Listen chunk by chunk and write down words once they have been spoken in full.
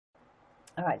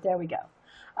All right, there we go.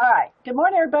 All right. Good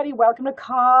morning, everybody. Welcome to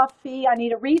Coffee. I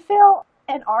need a refill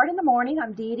and art in the morning.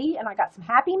 I'm Dee Dee, and I got some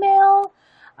Happy Mail.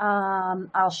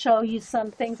 I'll show you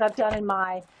some things I've done in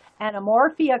my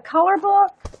Anamorphia color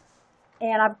book.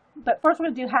 But first, I'm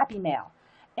going to do Happy Mail.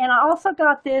 And I also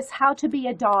got this How to Be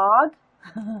a Dog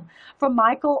from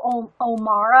Michael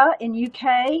O'Mara in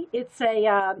UK. It's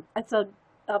a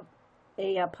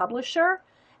publisher,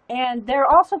 and they're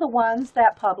also the ones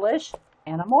that publish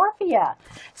Anamorphia.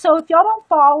 So if y'all don't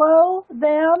follow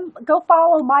them, go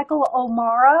follow Michael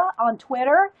O'Mara on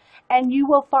Twitter, and you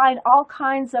will find all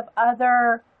kinds of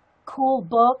other cool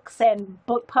books and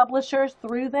book publishers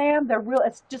through them. They're real.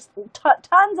 It's just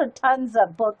tons and tons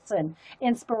of books and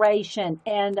inspiration.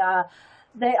 And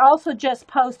they also just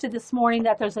posted this morning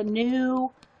that there's a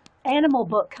new animal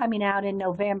book coming out in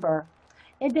November.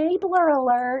 Enabler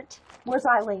alert. Where's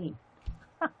Eileen?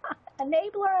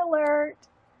 Enabler alert.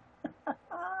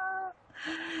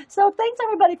 So thanks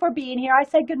everybody for being here. I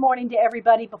said good morning to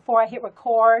everybody before I hit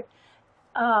record.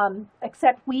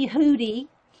 Except wee Hootie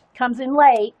comes in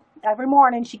late. Every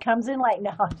morning she comes in late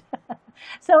now.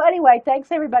 So anyway,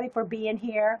 thanks everybody for being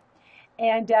here.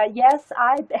 And yes,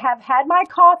 I have had my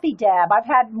coffee dab. I've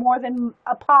had more than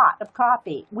a pot of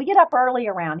coffee. We get up early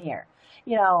around here.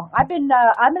 You know, I've been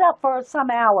up for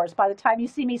some hours by the time you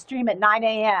see me stream at 9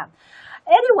 a.m.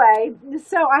 Anyway,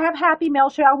 so I have Happy Mail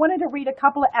show. I wanted to read a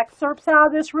couple of excerpts out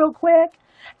of this real quick.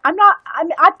 I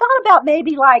thought about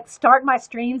maybe like starting my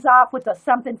streams off with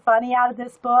something funny out of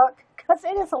this book because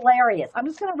it is hilarious. I'm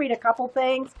just going to read a couple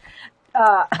things.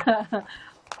 Uh,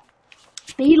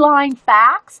 Feline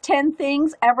Facts, 10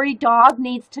 Things Every Dog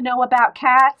Needs to Know About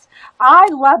Cats. I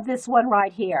love this one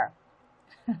right here.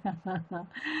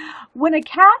 When a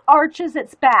cat arches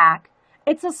its back,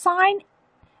 it's a sign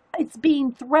it's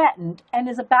being threatened and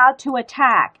is about to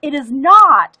attack. It is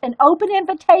not an open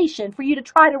invitation for you to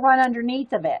try to run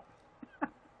underneath of it.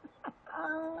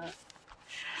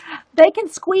 They can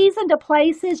squeeze into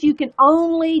places you can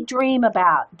only dream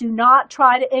about. Do not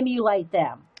try to emulate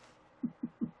them.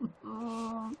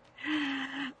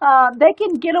 They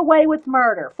can get away with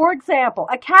murder. For example,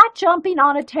 a cat jumping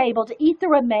on a table to eat the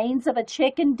remains of a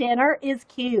chicken dinner is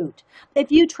cute. If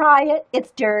you try it,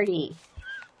 it's dirty.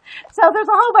 So there's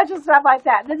a whole bunch of stuff like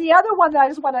that. Then the other one that I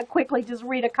just want to quickly just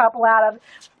read a couple out of.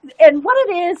 And what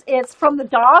it is, it's from the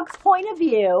dog's point of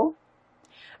view.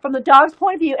 From the dog's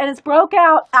point of view, and it's broke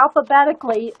out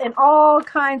alphabetically in all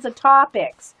kinds of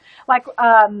topics. Like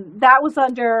that was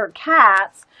under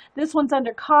cats. This one's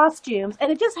under costumes, and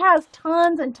it just has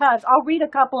tons and tons. I'll read a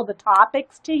couple of the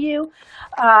topics to you.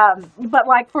 But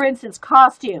like, for instance,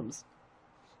 costumes.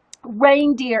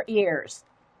 Reindeer ears.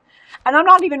 And I'm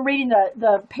not even reading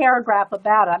the paragraph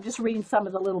about it. I'm just reading some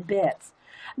of the little bits.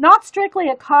 Not strictly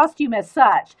a costume as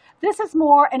such. This is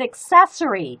more an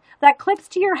accessory that clips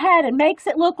to your head and makes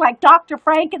it look like Dr.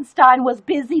 Frankenstein was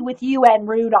busy with you and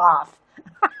Rudolph.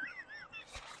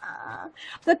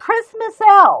 The Christmas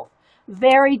elf.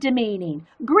 Very demeaning.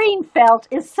 Green felt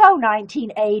is so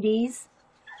 1980s.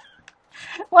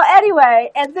 Well,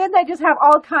 anyway, and then they just have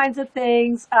all kinds of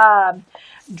things.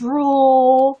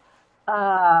 Drool.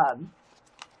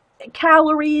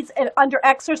 Calories and under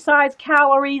exercise,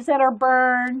 calories that are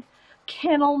burned,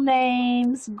 kennel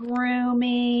names,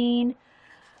 grooming.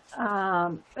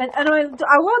 And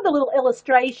I love the little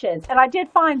illustrations. And I did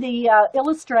find the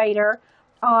illustrator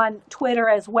on Twitter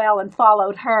as well and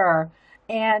followed her.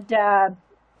 And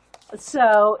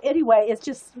so anyway, it's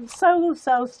just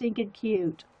so stinking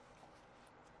cute.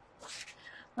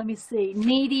 Let me see.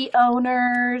 Needy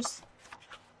owners.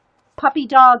 Puppy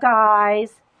dog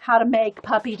eyes. How to make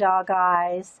puppy dog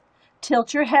eyes.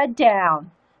 Tilt your head down.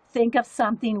 Think of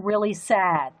something really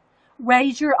sad.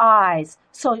 Raise your eyes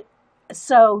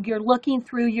so you're looking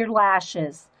through your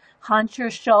lashes. Hunch your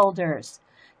shoulders.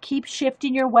 Keep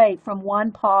shifting your weight from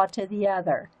one paw to the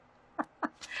other.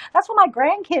 That's what my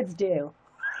grandkids do.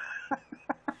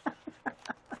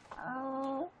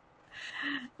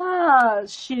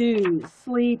 Shoes,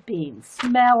 sleeping,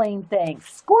 smelling things,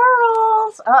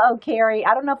 squirrels. Uh-oh, Carrie.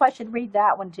 I don't know if I should read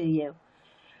that one to you.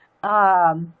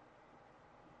 There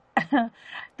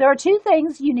are two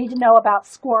things you need to know about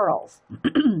squirrels.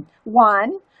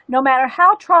 One, no matter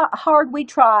how hard we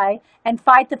try and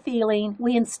fight the feeling,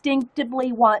 we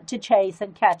instinctively want to chase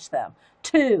and catch them.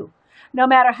 Two, no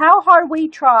matter how hard we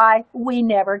try, we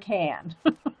never can.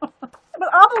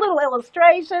 But all the little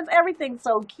illustrations, everything's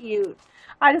so cute.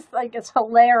 I just think it's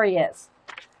hilarious.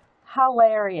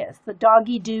 Hilarious. The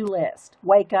doggy do list.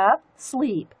 Wake up,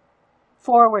 sleep,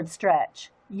 forward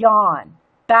stretch, yawn,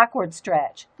 backward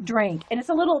stretch, drink. And it's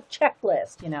a little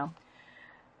checklist, you know.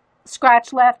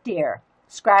 Scratch left ear,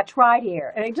 Scratch right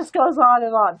here. And it just goes on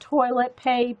and on. Toilet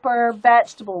paper,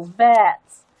 vegetables,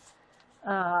 vets. So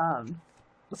I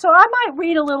might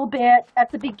read a little bit at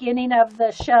the beginning of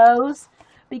the shows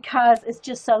because it's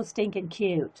just so stinking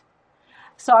cute.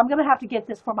 So I'm going to have to get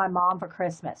this for my mom for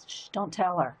Christmas. Shh, don't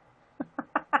tell her.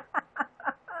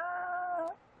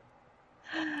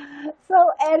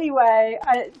 So anyway,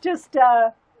 I just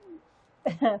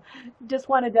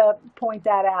wanted to point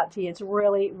that out to you. It's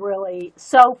really, really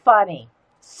so funny.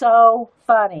 So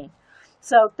funny.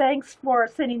 So thanks for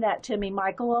sending that to me,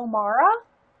 Michael O'Mara.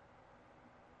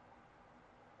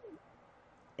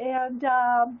 And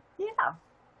yeah,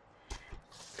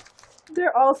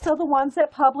 they're also the ones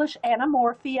that publish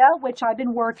Anamorphia, which I've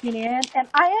been working in. And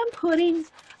I am putting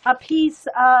a piece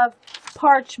of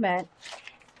parchment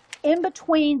in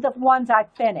between the ones I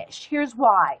finished. Here's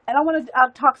why. And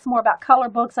I'll talk some more about color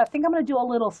books. I think I'm going to do a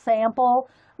little sample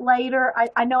later.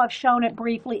 I know I've shown it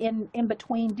briefly in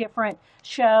between different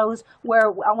shows where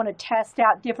I want to test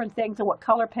out different things and what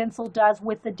color pencil does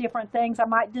with the different things. I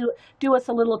might do us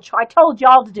a little chart. I told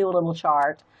y'all to do a little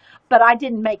chart, but I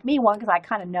didn't make me one because I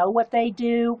kind of know what they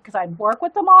do because I work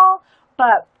with them all,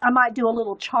 but I might do a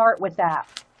little chart with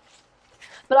that.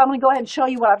 But I'm going to go ahead and show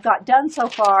you what I've got done so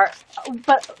far.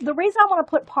 But the reason I want to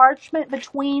put parchment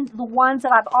between the ones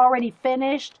that I've already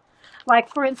finished, like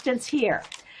for instance here.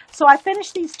 So I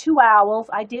finished these 2 owls.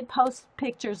 I did post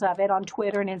pictures of it on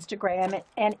Twitter and Instagram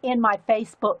and in my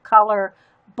Facebook color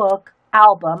book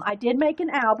album. I did make an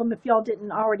album if y'all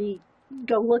didn't already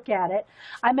go look at it.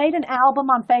 I made an album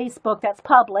on Facebook that's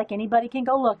public. Anybody can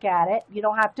go look at it. You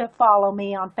don't have to follow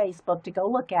me on Facebook to go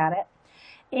look at it.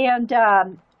 And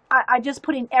I just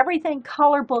put in everything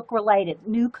color book related.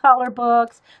 New color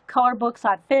books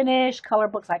I finish, color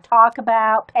books I talk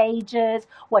about, pages,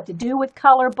 what to do with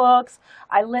color books.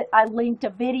 I linked a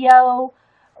video,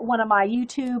 one of my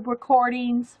YouTube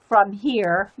recordings from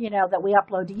here, that we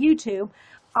upload to YouTube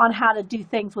on how to do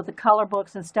things with the color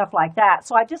books and stuff like that.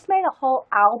 So I just made a whole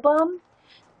album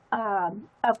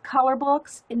of color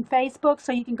books in Facebook,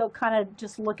 so you can go kind of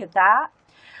just look at that.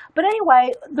 But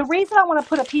anyway, the reason I want to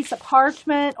put a piece of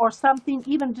parchment or something,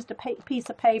 even just a piece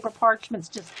of paper, parchment's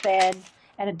just thin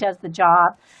and it does the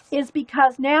job, is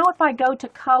because now if I go to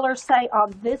color, say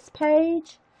on this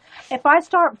page, if I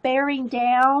start bearing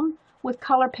down with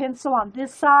color pencil on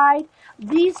this side,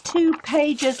 these 2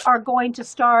 pages are going to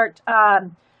start,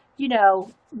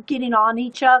 getting on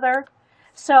each other.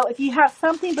 So if you have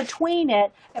something between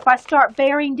it, if I start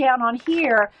bearing down on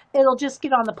here, it'll just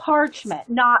get on the parchment,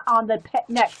 not on the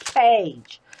next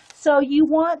page. So you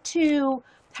want to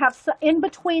have in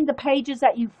between the pages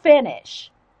that you finish,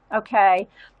 okay?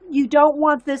 You don't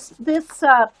want this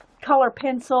color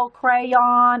pencil,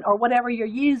 crayon, or whatever you're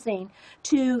using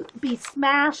to be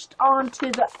smashed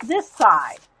onto this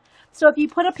side. So if you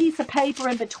put a piece of paper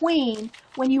in between,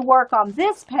 when you work on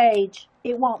this page,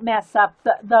 it won't mess up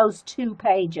those 2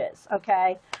 pages,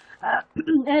 okay?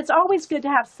 And it's always good to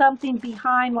have something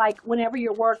behind, like whenever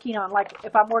you're working on, like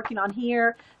if I'm working on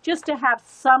here, just to have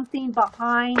something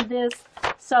behind this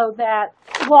so that,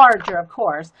 larger of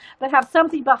course, but have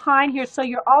something behind here so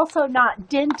you're also not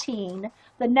denting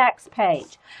the next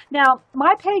page. Now,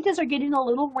 my pages are getting a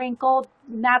little wrinkled,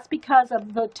 and that's because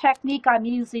of the technique I'm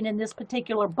using in this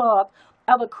particular book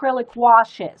of acrylic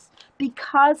washes.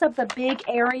 Because of the big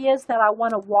areas that I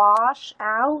want to wash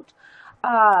out,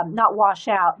 not wash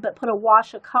out, but put a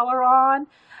wash of color on,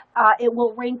 it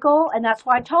will wrinkle. And that's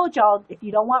why I told y'all, if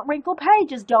you don't want wrinkled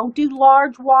pages, don't do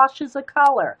large washes of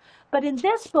color. But in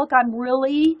this book, I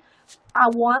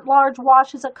want large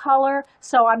washes of color,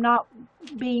 so I'm not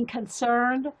being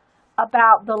concerned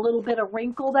about the little bit of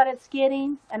wrinkle that it's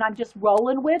getting, and I'm just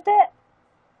rolling with it.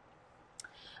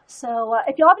 So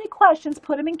if y'all have any questions,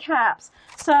 put them in caps.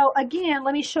 So again,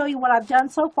 let me show you what I've done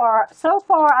so far. So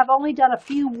far, I've only done a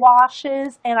few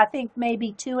washes, and I think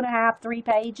maybe 2.5, 3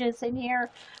 pages in here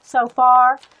so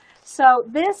far. So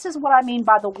this is what I mean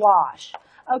by the wash.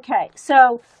 Okay,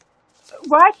 so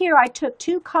right here, I took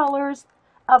 2 colors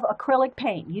of acrylic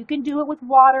paint. You can do it with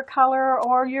watercolor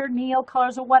or your Neil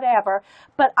colors or whatever,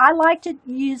 but I like to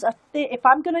use if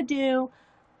I'm going to do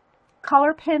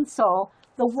color pencil,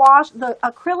 the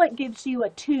acrylic gives you a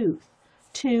tooth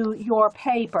to your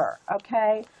paper,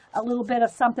 okay? A little bit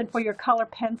of something for your color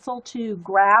pencil to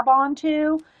grab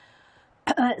onto.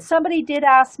 Somebody did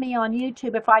ask me on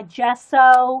YouTube if I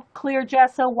gesso, clear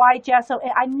gesso, white gesso.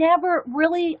 I never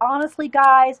really, honestly,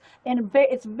 guys, and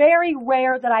it's very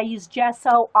rare that I use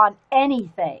gesso on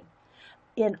anything.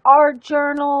 in art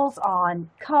journals, on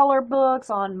color books,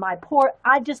 on my port.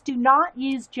 I just do not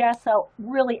use gesso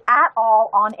really at all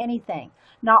on anything.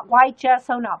 Not white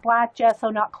gesso, not black gesso,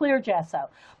 not clear gesso.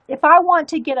 If I want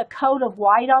to get a coat of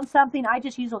white on something, I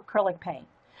just use acrylic paint.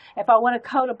 If I want a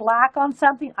coat of black on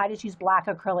something, I just use black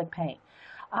acrylic paint.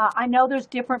 I know there's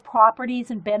different properties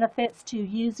and benefits to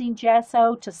using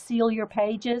gesso to seal your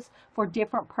pages for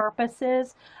different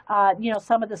purposes.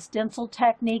 Some of the stencil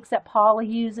techniques that Paula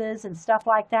uses and stuff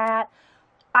like that.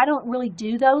 I don't really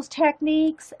do those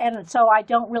techniques, and so I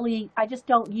just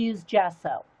don't use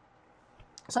gesso.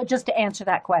 So just to answer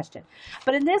that question.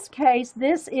 But in this case,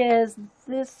 this is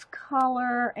this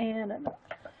color, and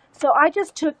so I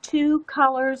just took 2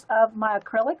 colors of my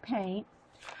acrylic paint,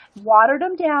 watered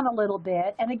them down a little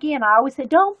bit. And again, I always say,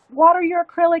 don't water your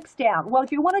acrylics down. Well,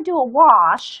 if you want to do a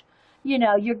wash,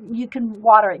 you can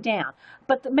water it down.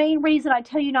 But the main reason I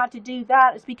tell you not to do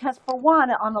that is because, for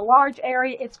one, on the large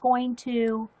area, it's going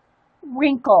to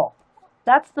wrinkle.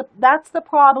 That's the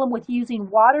problem with using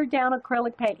watered down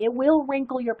acrylic paint. It will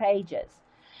wrinkle your pages.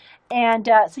 And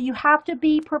so you have to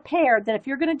be prepared that if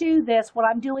you're going to do this, what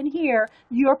I'm doing here,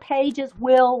 your pages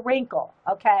will wrinkle,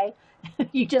 okay?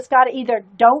 You just got to either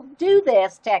don't do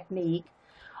this technique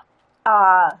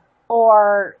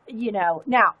or,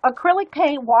 now acrylic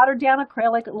paint, watered down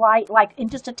acrylic, like in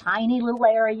just a tiny little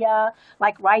area,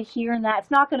 like right here and that,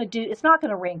 it's not going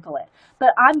to wrinkle it.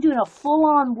 But I'm doing a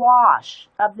full-on wash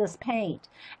of this paint,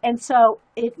 and so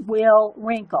it will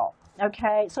wrinkle.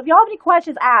 Okay, so if y'all have any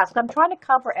questions, ask. I'm trying to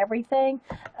cover everything,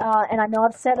 and I know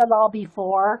I've said it all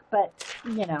before, but,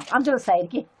 I'm going to say it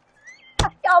again.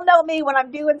 Y'all know me when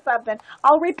I'm doing something.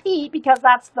 I'll repeat because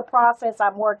that's the process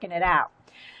I'm working it out.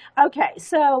 Okay,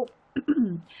 so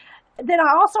then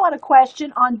I also had a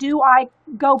question on, do I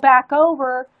go back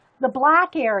over the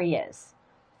black areas?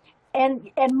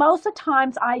 And most of the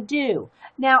times I do.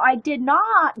 Now, I did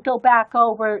not go back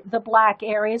over the black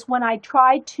areas when I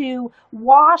tried to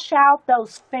wash out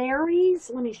those fairies.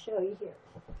 Let me show you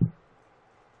here.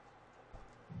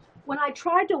 When I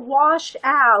tried to wash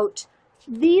out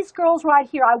these girls right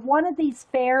here, I wanted these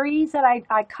fairies that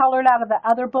I colored out of the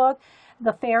other book,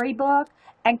 the fairy book,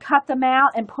 and cut them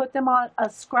out and put them on a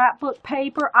scrapbook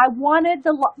paper. I wanted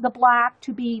the black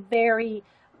to be very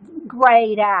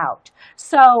grayed out.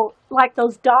 So like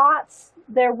those dots,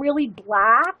 they're really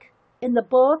black in the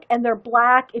book, and they're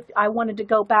black if I wanted to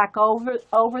go back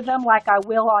over them like I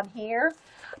will on here.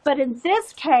 But in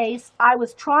this case, I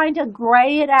was trying to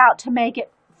gray it out to make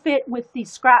it fit with the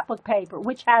scrapbook paper,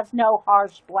 which has no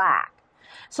harsh black.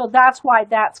 So that's why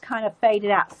that's kind of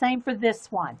faded out. Same for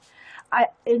this one.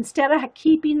 Instead of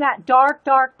keeping that dark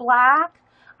black,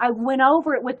 I went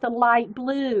over it with the light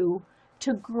blue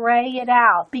to gray it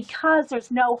out because there's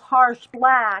no harsh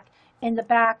black in the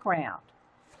background.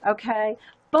 Okay,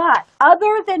 but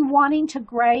other than wanting to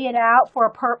gray it out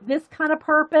for this kind of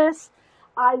purpose,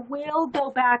 I will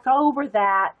go back over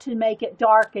that to make it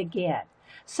dark again.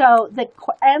 So the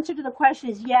answer to the question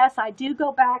is yes, I do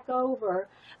go back over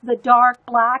the dark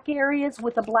black areas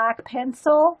with a black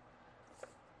pencil.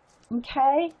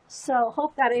 Okay, so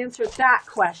hope that answers that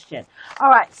question. All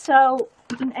right, so,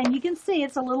 and you can see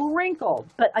it's a little wrinkled,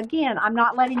 but again, I'm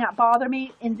not letting that bother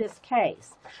me in this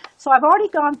case. So I've already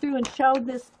gone through and showed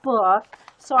this book,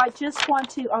 so I just want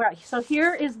to, all right, so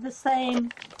here is the same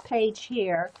page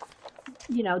here,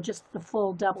 just the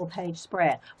full double page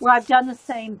spread, where I've done the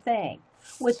same thing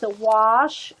with the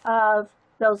wash of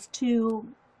those 2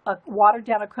 watered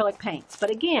down acrylic paints. But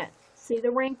again, see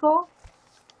the wrinkle?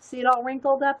 See it all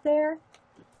wrinkled up there?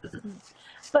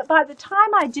 But by the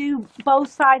time I do both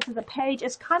sides of the page,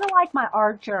 it's kind of like my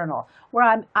art journal, where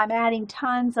I'm adding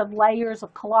tons of layers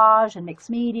of collage and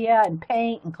mixed media and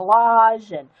paint and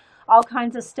collage and all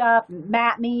kinds of stuff,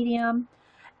 matte medium.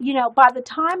 By the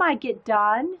time I get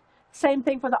done, same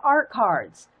thing for the art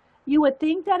cards. You would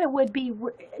think that it would be,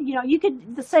 you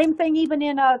could, the same thing even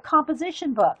in a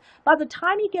composition book. By the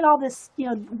time you get all this,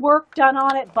 work done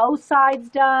on it, both sides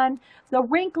done, the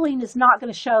wrinkling is not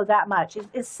going to show that much.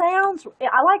 It sounds,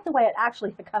 I like the way it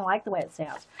actually, I kind of like the way it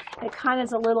sounds. It kind of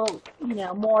is a little,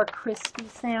 more crispy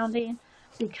sounding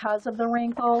because of the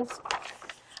wrinkles.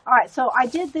 All right, so I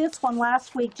did this one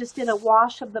last week, just did a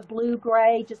wash of the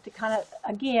blue-gray, just to kind of,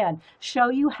 again, show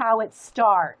you how it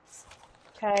starts.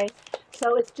 Okay,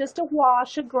 so it's just a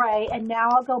wash of gray, and now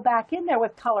I'll go back in there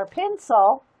with color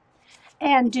pencil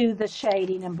and do the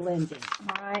shading and blending.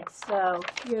 All right, so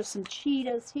here's some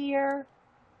cheetahs here,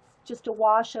 just a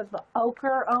wash of the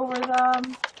ochre over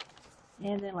them,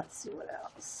 and then let's see what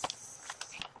else.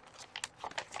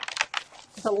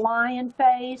 The lion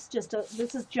face,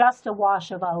 this is just a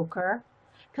wash of ochre.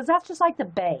 because that's just like the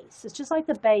base. It's just like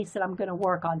the base that I'm going to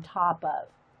work on top of.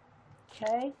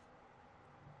 Okay.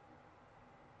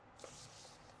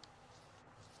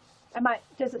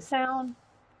 Does it sound?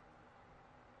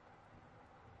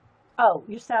 Oh,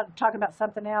 you're talking about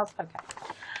something else? Okay.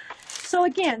 So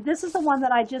again, this is the one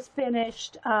that I just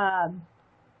finished a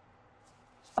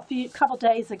couple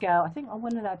days ago. I think, oh,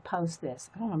 when did I post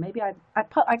this? I don't know. Maybe I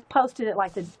posted it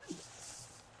like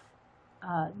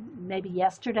maybe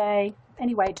yesterday.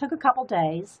 Anyway, it took a couple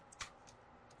days.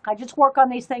 I just work on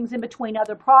these things in between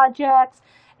other projects.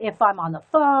 If I'm on the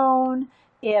phone,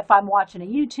 if I'm watching a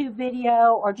YouTube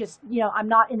video, or just, I'm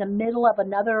not in the middle of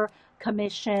another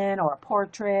commission or a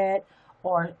portrait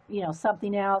or,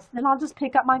 something else, then I'll just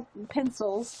pick up my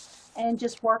pencils and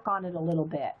just work on it a little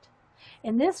bit.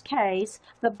 In this case,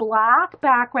 the black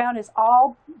background is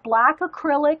all black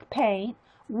acrylic paint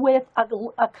with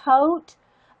a coat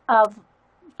of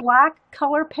black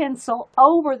color pencil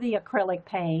over the acrylic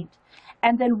paint,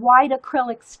 and then white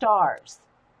acrylic stars.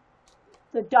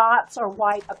 The dots are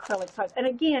white acrylic stars. And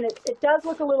again, it does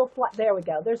look a little flat. There we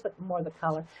go. There's more of the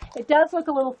color. It does look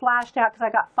a little flashed out because I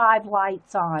got 5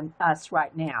 lights on us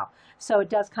right now. So it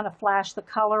does kind of flash the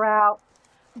color out.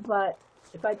 But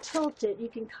if I tilt it, you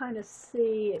can kind of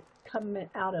see it coming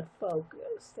out of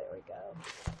focus. There we go.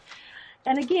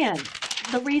 And again,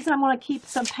 the reason I'm going to keep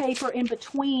some paper in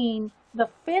between the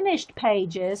finished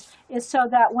pages is so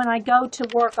that when I go to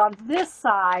work on this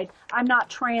side, I'm not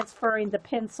transferring the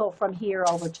pencil from here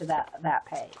over to that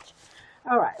page.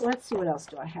 All right, let's see what else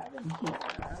do I have in here.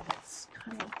 Let's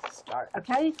kind of start.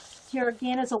 Okay, here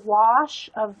again is a wash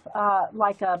of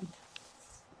like a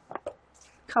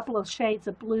couple of shades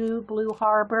of blue, Blue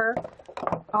Harbor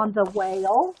on the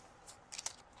whale.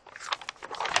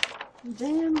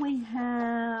 Then we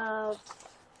have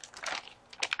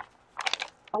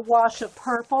a wash of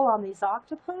purple on these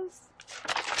octopus.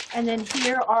 And then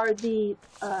here are the,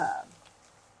 I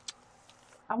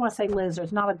want to say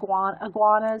lizards, not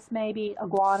iguanas, maybe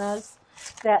iguanas.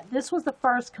 This was the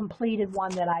first completed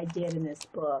one that I did in this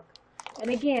book.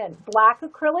 And again, black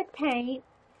acrylic paint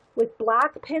with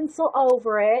black pencil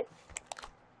over it.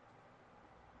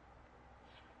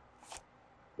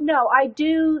 No, I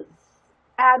do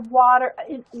add water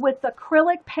with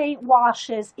acrylic paint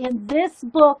washes in this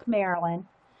book, Marilyn.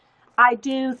 I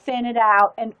do thin it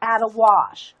out and add a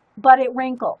wash, but it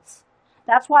wrinkles.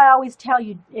 That's why I always tell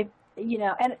you,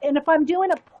 and if I'm doing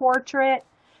a portrait,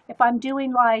 if I'm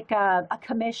doing like a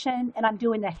commission and I'm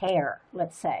doing the hair,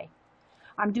 let's say,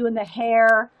 I'm doing the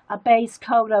hair, a base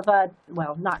coat of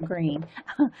well, not green.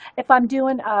 If I'm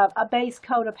doing a base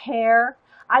coat of hair,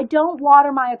 I don't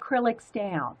water my acrylics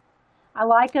down. I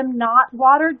like them not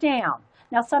watered down.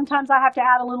 Now, sometimes I have to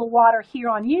add a little water here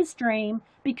on Ustream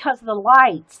because the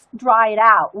lights dry it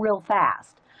out real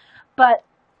fast. But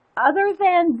other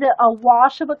than a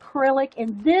wash of acrylic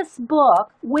in this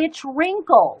book, which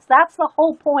wrinkles, that's the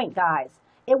whole point, guys.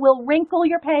 It will wrinkle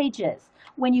your pages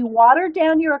when you water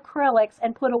down your acrylics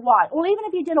and put a wash. Well, even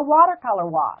if you did a watercolor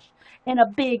wash in a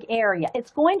big area,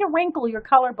 it's going to wrinkle your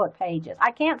color book pages.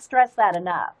 I can't stress that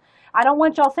enough. I don't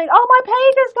want y'all saying, oh, my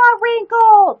pages got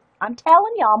wrinkled. I'm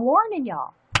telling y'all, I'm warning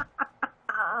y'all.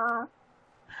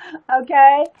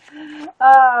 Okay?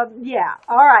 Yeah.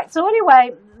 All right. So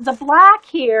anyway, the black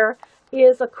here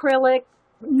is acrylic,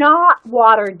 not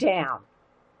watered down.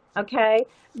 Okay?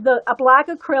 A black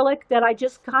acrylic that I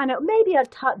just kind of, maybe a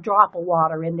drop of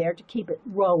water in there to keep it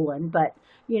rolling. But,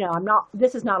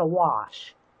 this is not a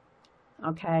wash.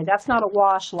 Okay? That's not a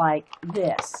wash like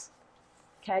this.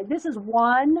 Okay, this is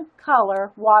one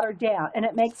color watered down, and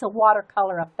it makes a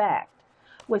watercolor effect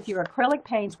with your acrylic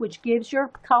paints, which gives your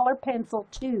color pencil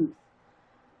tooth.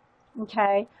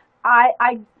 Okay,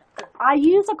 I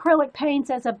use acrylic paints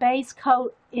as a base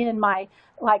coat in my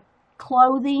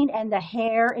clothing and the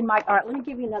hair in my. All right, let me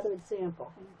give you another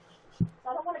example.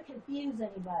 I don't want to confuse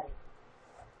anybody.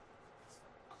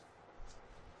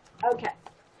 Okay,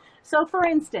 so for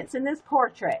instance, in this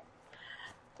portrait,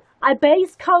 I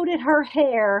base coated her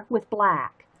hair with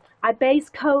black. I base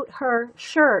coat her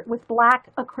shirt with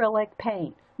black acrylic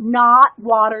paint, not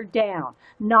watered down,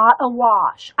 not a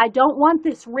wash. I don't want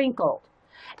this wrinkled.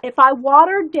 If I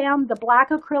watered down the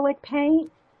black acrylic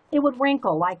paint, it would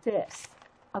wrinkle like this.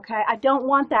 Okay, I don't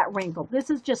want that wrinkled. This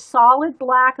is just solid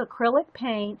black acrylic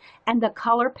paint and the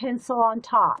color pencil on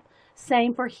top.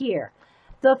 Same for here.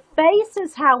 The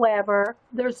faces, however,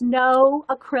 there's no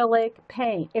acrylic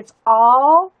paint. It's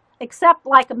all except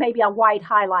like maybe a white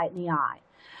highlight in the eye.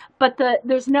 But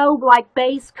there's no like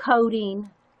base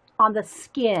coating on the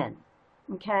skin,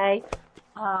 okay?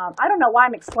 I don't know why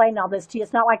I'm explaining all this to you.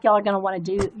 It's not like y'all are going to want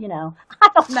to do, I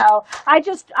don't know.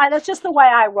 That's just the way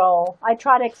I roll. I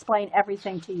try to explain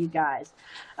everything to you guys.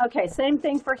 Okay, same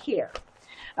thing for here.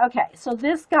 Okay, so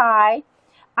this guy,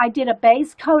 I did a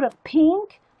base coat of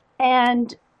pink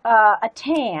and a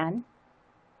tan,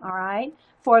 all right,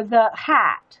 for the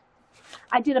hat.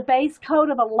 I did a base coat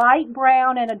of a light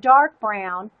brown and a dark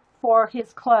brown for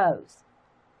his clothes.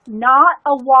 Not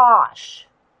a wash,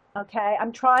 okay?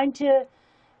 I'm trying to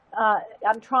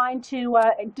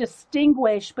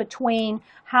distinguish between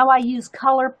how I use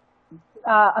color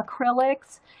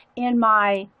acrylics in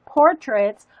my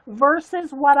portraits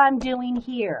versus what I'm doing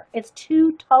here. It's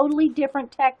two totally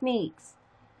different techniques.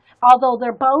 Although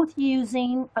they're both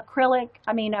using a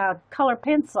color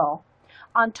pencil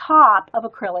on top of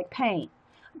acrylic paint.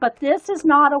 But this is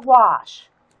not a wash.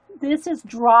 This is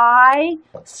dry,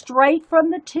 straight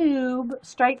from the tube,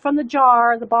 straight from the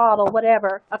jar, the bottle,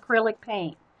 whatever, acrylic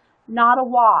paint. Not a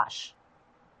wash.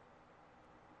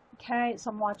 Okay,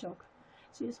 so I'm watching.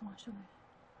 So you just watch it.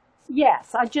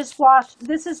 Yes, I just washed.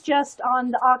 This is just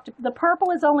on the octopus. The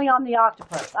purple is only on the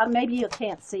octopus. Maybe you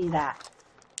can't see that.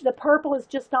 The purple is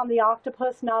just on the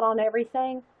octopus, not on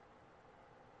everything.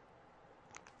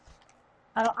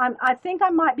 I think I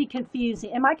might be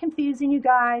confusing. Am I confusing you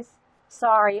guys?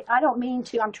 Sorry, I don't mean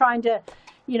to. I'm trying to,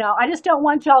 I just don't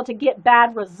want y'all to get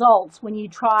bad results when you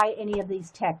try any of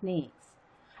these techniques.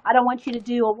 I don't want you to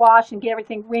do a wash and get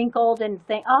everything wrinkled and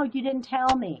think, oh, you didn't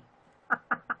tell me.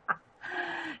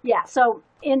 Yeah, so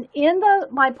in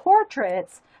my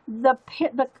portraits,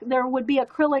 there would be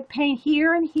acrylic paint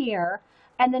here and here,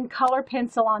 and then color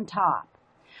pencil on top.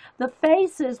 The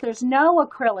faces, there's no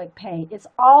acrylic paint. It's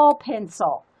all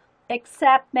pencil,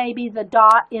 except maybe the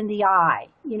dot in the eye,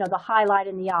 the highlight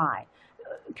in the eye.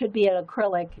 It could be an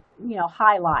acrylic,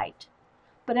 highlight.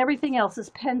 But everything else is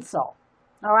pencil.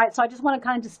 All right, so I just want to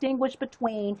kind of distinguish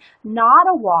between not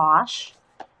a wash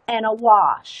and a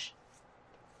wash.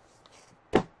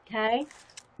 Okay,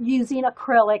 using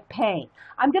acrylic paint.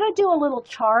 I'm going to do a little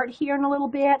chart here in a little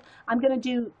bit. I'm going to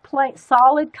do plain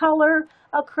solid color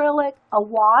acrylic, a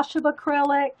wash of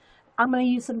acrylic. I'm going to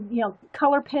use some,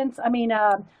 color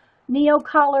neo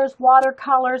colors,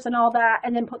 watercolors, and all that,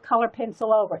 and then put color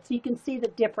pencil over it so you can see the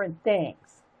different things.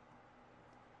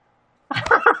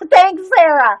 Thanks,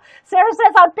 Sarah. Sarah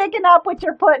says, I'm picking up what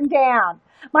you're putting down.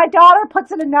 My daughter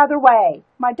puts it another way.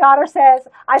 My daughter says,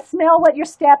 I smell what you're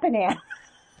stepping in.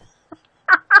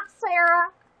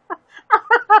 Sarah.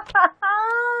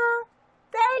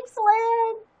 Thanks,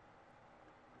 Lynn.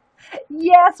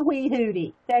 Yes, wee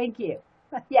hootie. Thank you.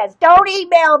 Yes, don't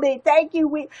email me. Thank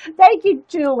you,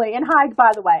 Julie. And hi,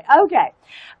 by the way. Okay.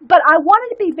 But I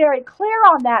wanted to be very clear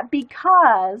on that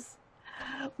because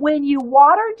when you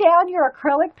water down your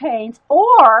acrylic paints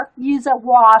or use a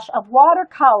wash of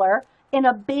watercolor in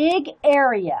a big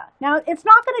area. Now, it's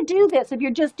not going to do this if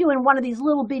you're just doing one of these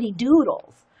little bitty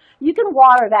doodles. You can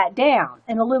water that down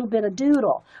in a little bit of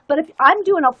doodle. But if I'm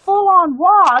doing a full-on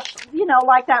wash,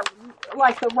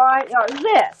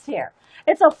 this here.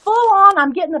 It's a full-on,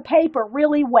 I'm getting the paper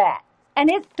really wet.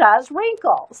 And it does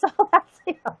wrinkle. So that's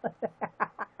the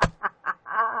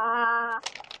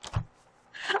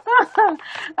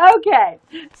Okay,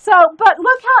 so, but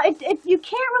look how, you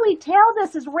can't really tell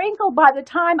this is wrinkled by the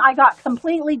time I got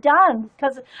completely done,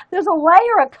 because there's a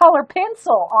layer of color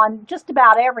pencil on just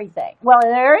about everything. Well,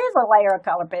 there is a layer of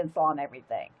color pencil on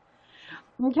everything.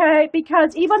 Okay,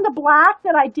 because even the black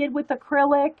that I did with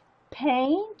acrylic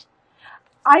paint,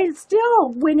 I still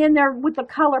went in there with the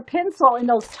color pencil in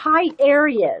those tight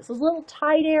areas, those little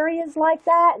tight areas like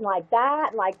that, and like that,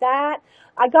 and like that.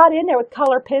 I got in there with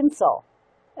color pencil.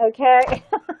 Okay.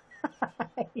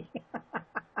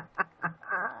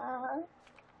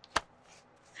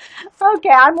 Okay,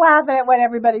 I'm laughing at what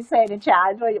everybody's saying in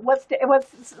chat. What's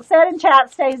said in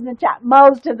chat stays in the chat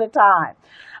most of the time.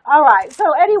 All right, so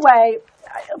anyway,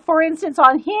 for instance,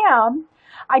 on him,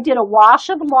 I did a wash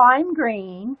of lime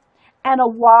green and a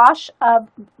wash of,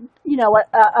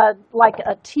 like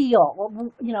a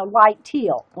teal, light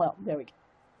teal. Well, there we go.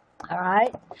 All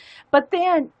right. But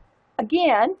then,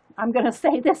 again, I'm going to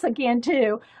say this again,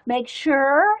 too. Make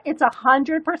sure it's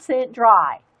 100%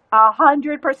 dry.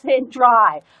 100%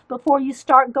 dry before you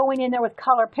start going in there with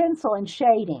color pencil and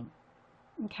shading.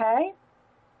 Okay?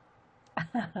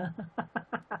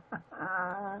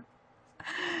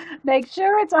 Make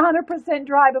sure it's 100%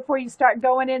 dry before you start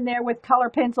going in there with color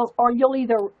pencils, or you'll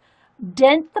either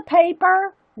dent the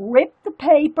paper, rip the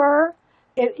paper,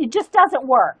 It just doesn't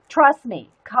work. Trust me.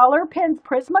 Color pens,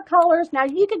 Prismacolors. Now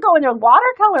you could go in there with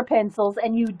watercolor pencils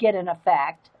and you'd get an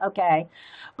effect. Okay.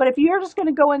 But if you're just going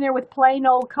to go in there with plain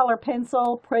old color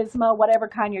pencil, Prisma, whatever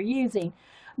kind you're using,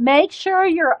 make sure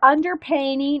your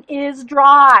underpainting is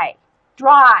dry.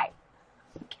 Dry.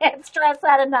 Can't stress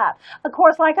that enough. Of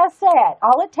course, like I said,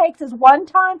 all it takes is one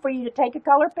time for you to take a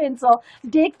color pencil,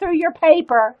 dig through your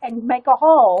paper, and make a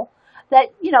hole.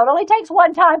 That, it only takes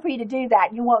one time for you to do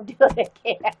that. You won't do it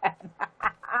again.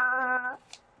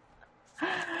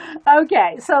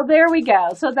 Okay, so there we go.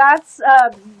 So that's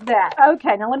that.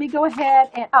 Okay, now let me go ahead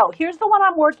and, here's the one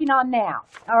I'm working on now.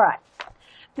 All right,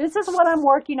 this is what I'm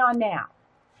working on now.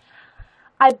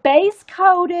 I base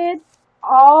coated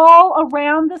all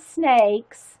around the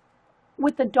snakes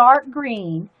with the dark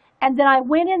green, and then I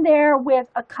went in there with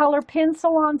a color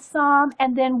pencil on some,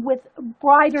 and then with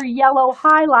brighter yellow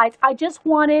highlights. I just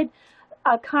wanted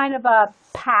a kind of a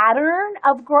pattern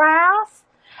of grass,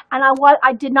 and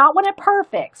I did not want it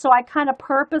perfect, so I kind of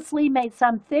purposely made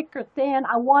some thick or thin.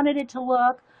 I wanted it to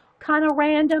look kind of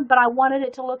random, but I wanted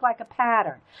it to look like a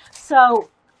pattern. So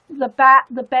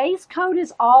the base coat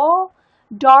is all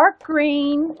dark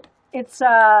green. It's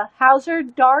a Hauser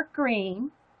dark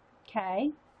green,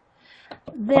 okay?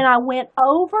 Then I went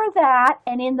over that,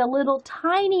 and in the little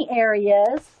tiny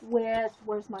areas with,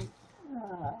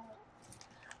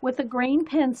 with a green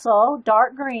pencil,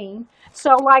 dark green.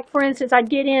 So like, for instance, I'd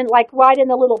get in, like right in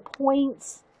the little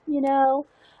points,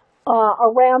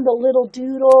 around the little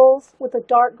doodles with a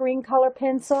dark green color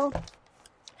pencil.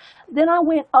 Then I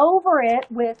went over it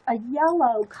with a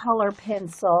yellow color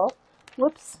pencil.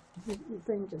 Whoops, the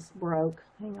thing just broke.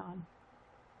 Hang on.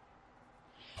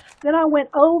 Then I went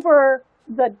over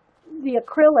the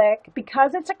acrylic.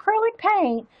 Because it's acrylic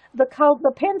paint, the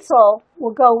pencil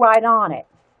will go right on it.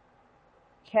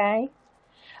 Okay?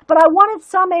 But I wanted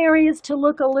some areas to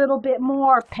look a little bit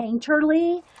more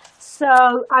painterly.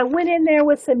 So I went in there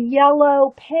with some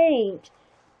yellow paint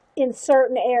in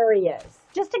certain areas.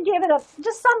 Just to give it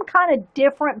just some kind of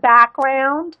different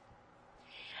background.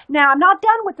 Now, I'm not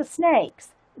done with the snakes.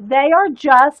 They are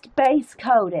just base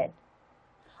coated.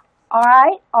 All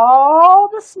right, all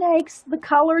the snakes, the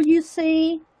color you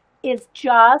see is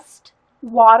just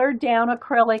watered down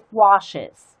acrylic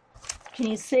washes. Can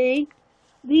you see?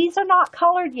 These are not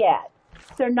colored yet.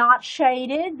 They're not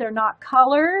shaded. They're not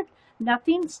colored.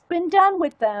 Nothing's been done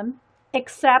with them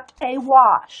except a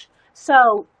wash.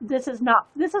 So this is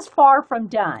far from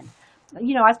done.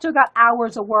 I still got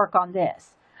hours of work on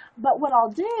this. But what I'll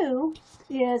do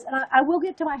is, and I will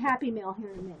get to my Happy Meal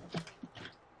here in a minute.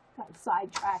 Got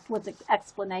sidetracked with the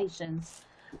explanations.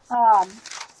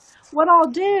 What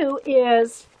I'll do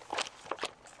is,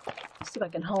 let's see if I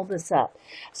can hold this up.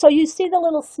 So you see the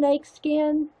little snake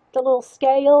skin, the little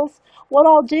scales? What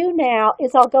I'll do now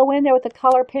is I'll go in there with a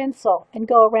color pencil and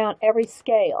go around every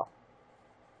scale.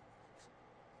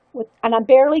 And I'm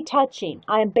barely touching.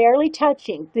 I am barely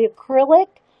touching. The acrylic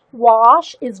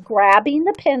wash is grabbing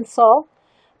the pencil,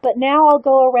 but now I'll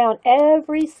go around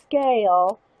every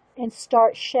scale and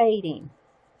start shading.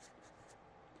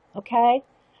 Okay?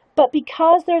 But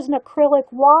because there's an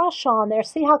acrylic wash on there,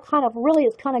 see how it's kind of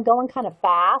going kind of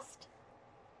fast?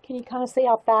 Can you kind of see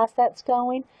how fast that's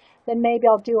going? Then maybe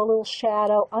I'll do a little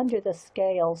shadow under the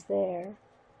scales there.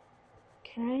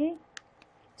 Okay?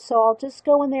 So I'll just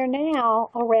go in there now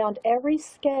around every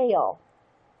scale.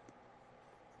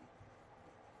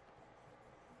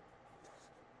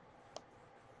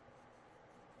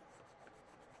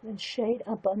 And shade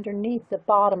up underneath the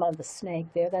bottom of the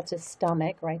snake there. That's his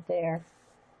stomach right there.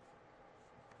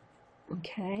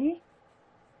 Okay.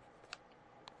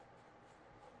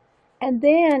 And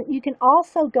then you can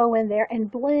also go in there and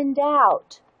blend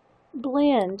out.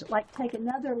 Blend, like take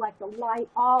another, like the light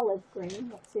olive green.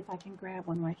 Let's see if I can grab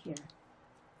one right here.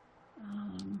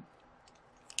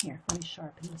 Here, let me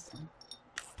sharpen this one.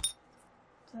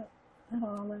 Is that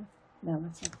olive? No,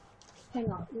 that's not.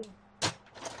 Hang on. Yeah.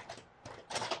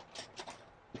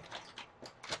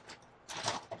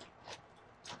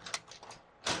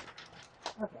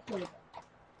 Okay, there we go.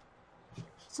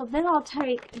 So then I'll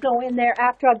go in there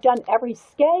after I've done every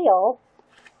scale,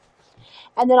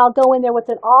 and then I'll go in there with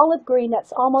an olive green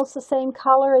that's almost the same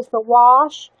color as the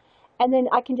wash, and then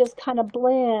I can just kind of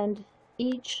blend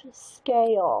each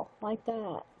scale like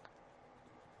that.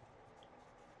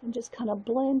 And just kind of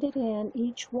blend it in,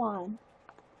 each one.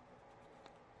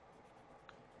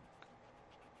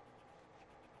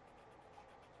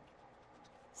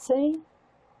 See?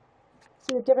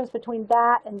 See the difference between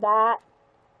that and that?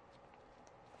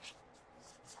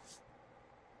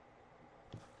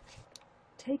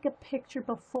 Take take a picture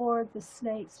before the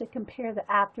snakes to compare the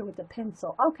after with the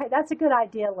pencil. Okay, that's a good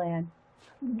idea, Lynn.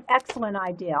 Excellent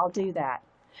idea. I'll do that.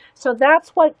 So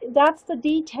that's the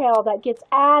detail that gets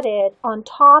added on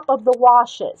top of the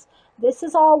washes. This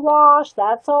is all wash,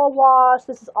 that's all wash,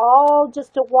 this is all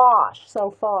just a wash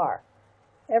so far.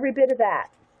 Every bit of that.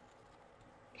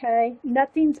 Okay,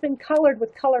 nothing's been colored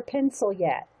with color pencil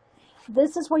yet.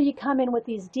 This is where you come in with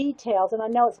these details, and I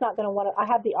know it's not going to want to, I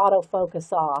have the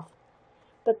autofocus off,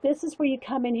 but this is where you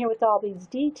come in here with all these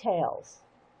details,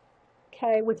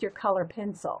 okay, with your color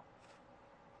pencil.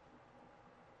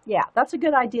 Yeah, that's a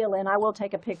good idea, Lynn. I will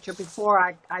take a picture before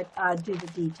I do the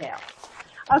detail.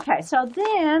 Okay, so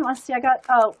then, let's see,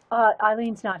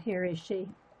 Eileen's not here, is she?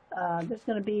 There's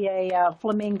going to be a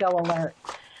flamingo alert.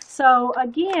 So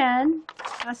again,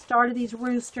 I started these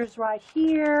roosters right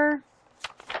here.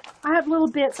 I have little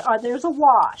bits. There's a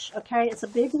wash, okay? It's a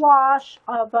big wash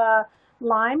of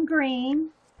lime green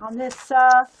on this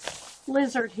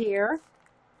lizard here.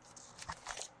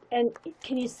 And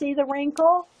can you see the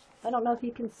wrinkle? I don't know if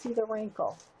you can see the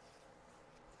wrinkle.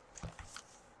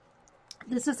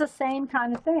 This is the same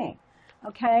kind of thing,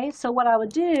 okay? So what I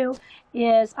would do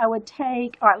is I would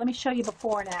take, all right, let me show you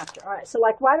before and after. All right, so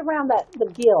like right around the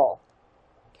gill,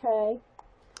 okay?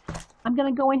 I'm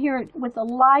going to go in here with a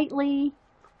lightly,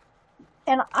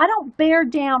 and I don't bear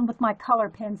down with my color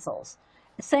pencils.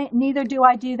 Neither do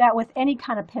I do that with any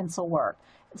kind of pencil work.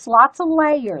 It's lots of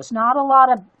layers, not a lot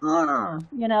of,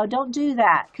 you know, don't do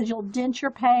that because you'll dent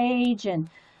your page and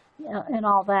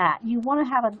all that. You want to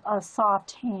have a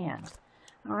soft hand.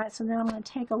 All right, so then I'm going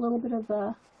to take a little bit of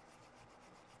the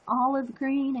olive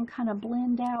green and kind of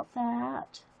blend out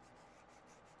that.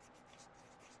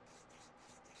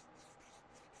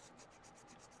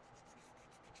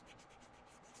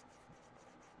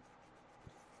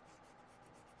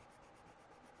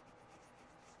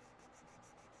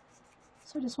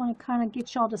 So I just want to kind of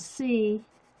get y'all to see.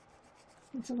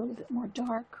 It's a little bit more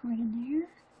dark right in there.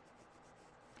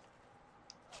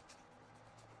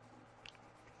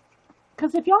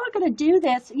 Because if y'all are going to do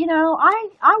this, you know, I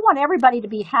want everybody to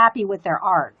be happy with their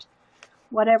art,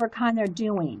 whatever kind they're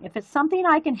doing. If it's something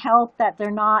I can help that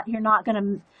you're not going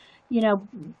to, you know,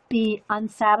 be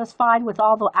unsatisfied with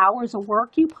all the hours of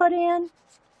work you put in.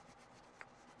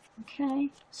 Okay,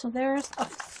 so there's a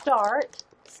start.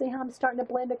 See how I'm starting to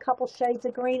blend a couple shades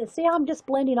of green, and see how I'm just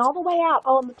blending all the way out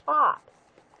on the top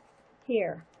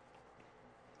here.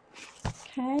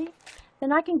 Okay,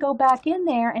 then I can go back in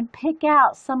there and pick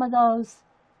out some of those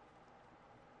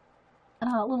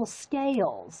little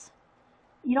scales.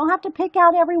 You don't have to pick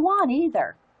out every one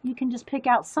either. You can just pick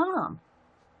out some.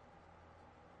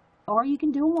 Or you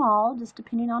can do them all, just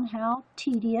depending on how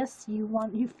tedious you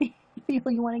feel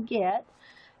you want to get.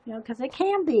 You know, because it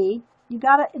can be.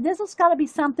 This has got to be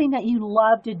something that you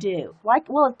love to do. Like,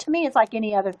 well, to me, it's like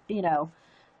any other, you know,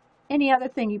 any other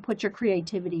thing you put your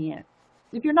creativity in.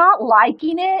 If you're not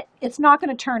liking it, it's not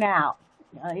going to turn out.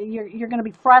 You're going to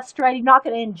be frustrated. You're not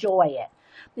going to enjoy it.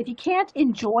 If you can't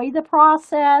enjoy the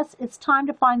process, it's time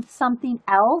to find something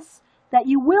else that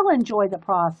you will enjoy the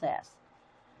process.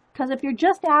 Because if you're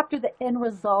just after the end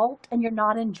result and you're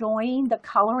not enjoying the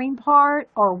coloring part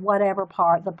or whatever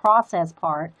part, the process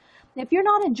part, if you're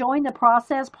not enjoying the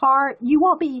process part, you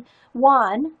won't be,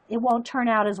 one, it won't turn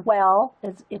out as well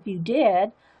as if you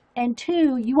did, and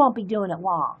two, you won't be doing it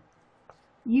long.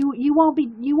 You'll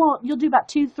do about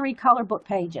 2-3 color book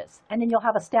pages, and then you'll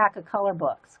have a stack of color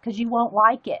books because you won't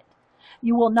like it.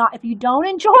 You will not, if you don't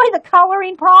enjoy the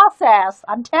coloring process,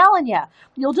 I'm telling you,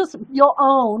 you'll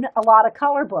own a lot of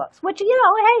color books, which, you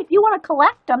know, hey, if you want to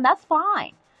collect them, that's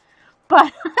fine.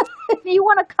 But if you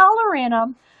want to color in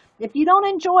them, if you don't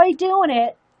enjoy doing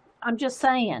it, I'm just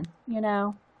saying, you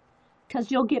know, because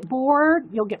you'll get bored,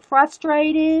 you'll get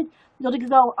frustrated, you'll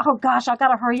go, oh gosh, I got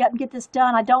to hurry up and get this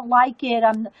done. I don't like it.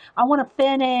 I want to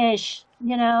finish,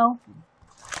 you know.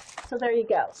 So there you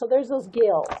go. So there's those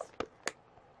gills.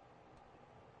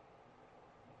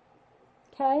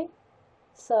 Okay.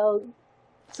 So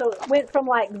it went from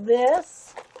like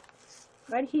this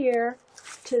right here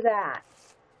to that.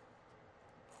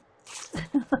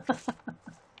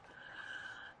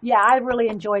 Yeah, I really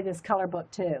enjoy this color book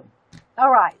too.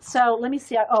 All right, so let me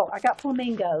see. Oh, I got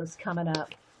flamingos coming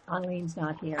up. Eileen's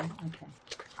not here. Okay.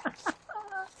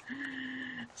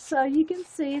 So you can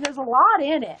see there's a lot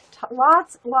in it.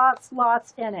 Lots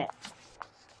in it.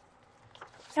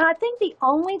 And I think the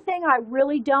only thing I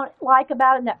really don't like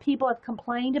about it and that people have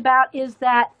complained about is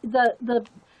that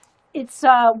it's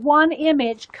one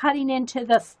image cutting into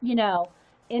the, you know,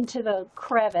 into the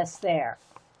crevice there.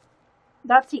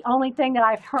 That's the only thing that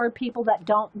I've heard people that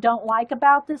don't like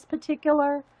about this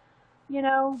particular you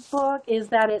know, book is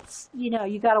that it's, you know,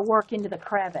 you got to work into the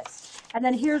crevice. And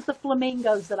then here's the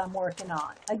flamingos that I'm working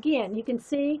on. Again, you can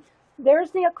see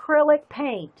there's the acrylic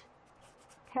paint.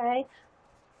 Okay.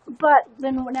 But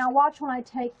then now watch when I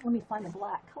take, let me find the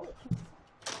black color.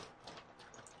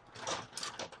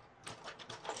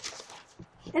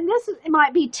 And this is, it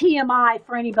might be TMI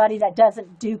for anybody that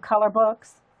doesn't do color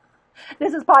books.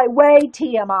 This is probably way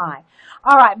TMI.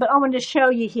 All right, but I'm going to show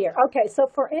you here. Okay, so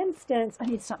for instance, I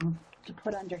need something to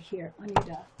put under here. I need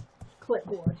a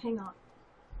clipboard. Hang on.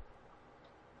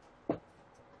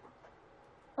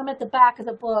 I'm at the back of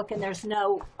the book, and there's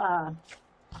no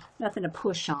nothing to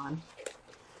push on.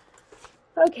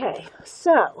 Okay,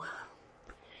 so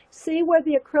see where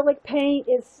the acrylic paint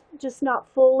is just not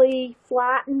fully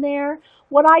flat in there?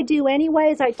 What I do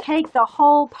anyway is I take the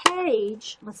whole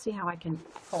page. Let's see how I can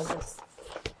hold this.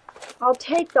 I'll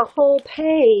take the whole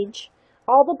page,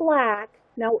 all the black.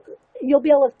 Now, you'll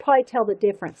be able to probably tell the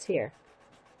difference here.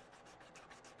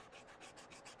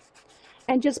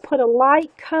 And just put a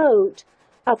light coat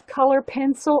of color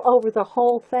pencil over the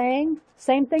whole thing.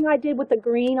 Same thing I did with the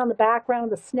green on the background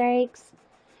of the snakes.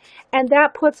 And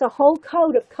that puts a whole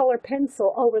coat of color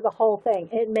pencil over the whole thing.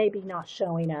 It may be not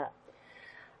showing up.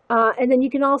 And then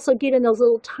you can also get in those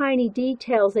little tiny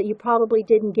details that you probably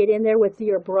didn't get in there with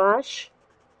your brush.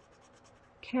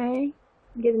 Okay,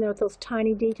 get in there with those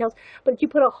tiny details. But if you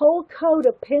put a whole coat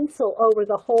of pencil over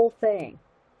the whole thing,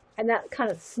 and that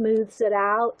kind of smooths it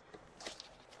out.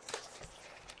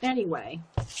 Anyway,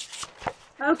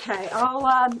 okay,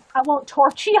 I won't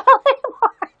torture you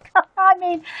anymore. I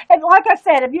mean, and like I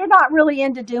said, if you're not really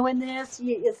into doing this,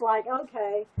 it's like,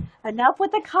 okay, enough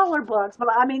with the color books. But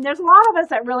I mean, there's a lot of us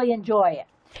that really enjoy it.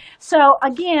 So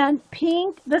again,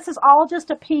 pink, this is all just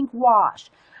a pink wash.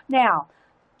 Now,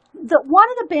 one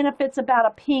of the benefits about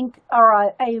a pink or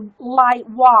a light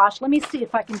wash, let me see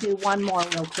if I can do one more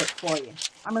real quick for you.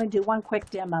 I'm going to do one quick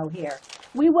demo here.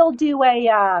 We will do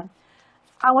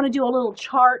I want to do a little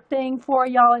chart thing for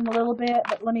y'all in a little bit,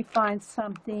 but let me find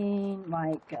something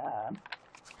like, all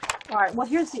right, well,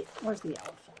 where's the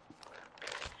elephant?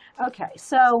 Okay,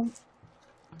 so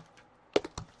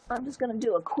I'm just going to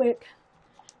do a quick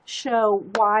show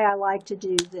why I like to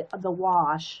do the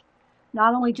wash.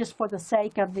 Not only just for the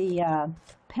sake of the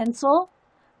pencil,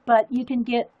 but you can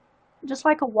get, just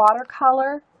like a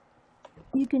watercolor,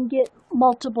 you can get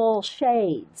multiple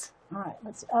shades. All right,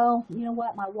 oh, you know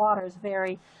what? My water is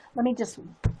let me just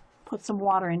put some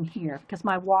water in here because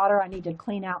my water, I need to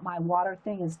clean out my water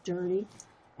thing is dirty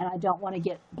and I don't want to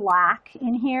get black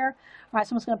in here. All right,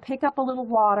 so I'm just going to pick up a little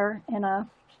water in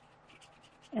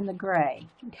the gray.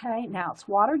 Okay, now it's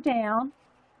watered down.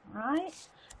 All right.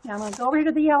 Now I'm going to go over here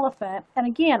to the elephant. And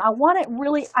again, I want it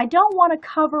really, I don't want to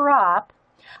cover up.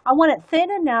 I want it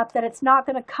thin enough that it's not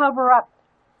going to cover up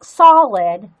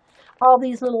solid all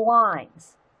these little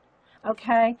lines.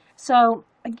 Okay, so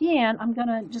again, I'm going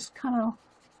to just kind of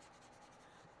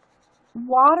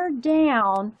water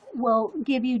down will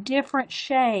give you different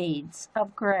shades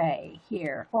of gray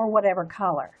here or whatever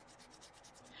color.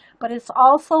 But it's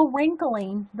also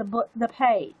wrinkling the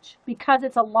page because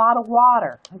it's a lot of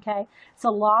water, okay? It's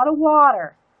a lot of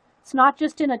water. It's not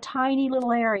just in a tiny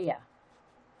little area,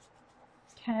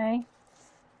 okay?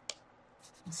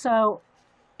 So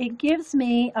it gives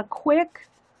me a quick,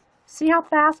 see how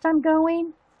fast I'm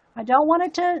going? I don't want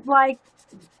it to like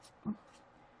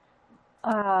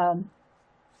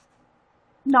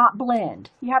not blend.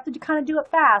 You have to kind of do it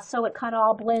fast so it kind of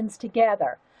all blends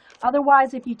together.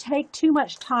 Otherwise, if you take too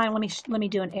much time, let me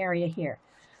do an area here.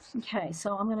 Okay,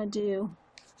 so I'm going to do,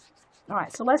 all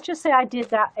right, so let's just say I did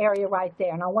that area right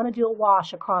there, and I want to do a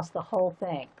wash across the whole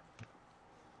thing.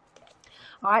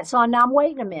 All right, so now I'm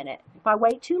waiting a minute. If I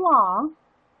wait too long,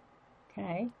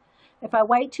 okay, if I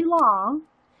wait too long,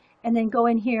 and then go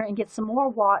in here and get some more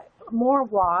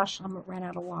wash, I'm going to run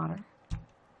out of water.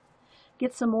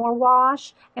 Get some more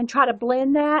wash and try to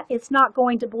blend that, it's not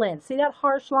going to blend. See that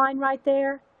harsh line right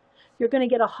there? You're going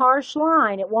to get a harsh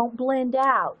line. It won't blend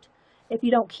out if you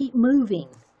don't keep moving.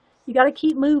 You got to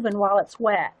keep moving while it's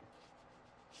wet.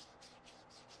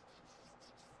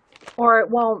 Or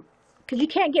it won't, because you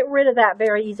can't get rid of that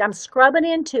very easy. I'm scrubbing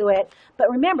into it,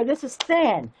 but remember, this is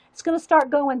thin. It's going to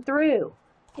start going through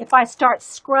if I start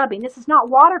scrubbing. This is not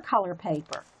watercolor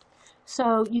paper.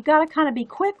 So you got to kind of be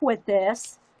quick with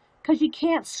this because you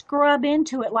can't scrub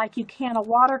into it like you can a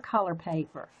watercolor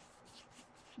paper.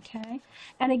 Okay,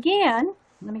 and again,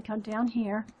 let me come down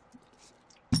here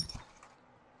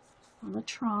on the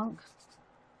trunk.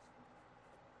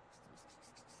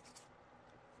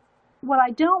 What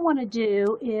I don't want to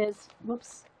do is,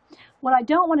 whoops, what I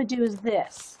don't want to do is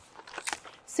this.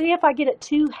 See, if I get it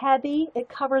too heavy, it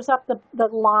covers up the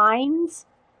lines.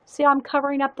 See how I'm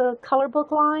covering up the color book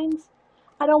lines?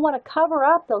 I don't want to cover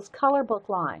up those color book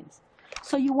lines.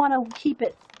 So you want to keep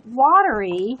it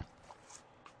watery.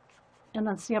 And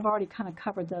then see, I've already kind of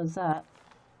covered those up.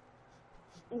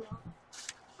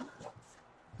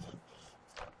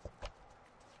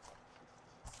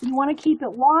 You want to keep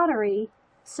it watery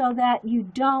so that you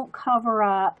don't cover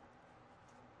up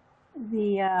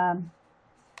the,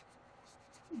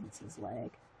 what's his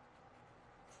leg?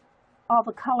 All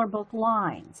the color book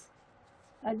lines.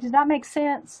 Does that make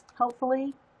sense?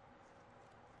 Hopefully.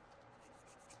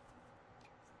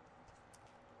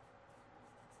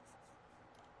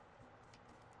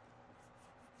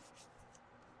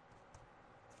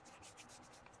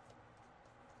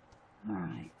 All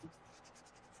right.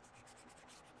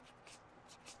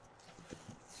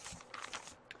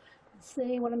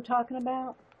 See what I'm talking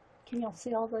about? Can y'all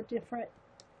see all the different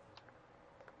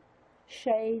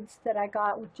shades that I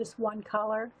got with just one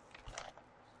color?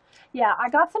 Yeah, I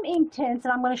got some ink tints,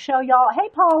 and I'm going to show y'all. Hey,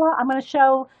 Paula, I'm going to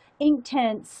show ink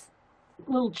tints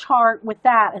little chart with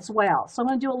that as well. So I'm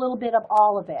going to do a little bit of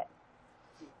all of it.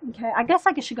 Okay, I guess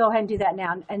I should go ahead and do that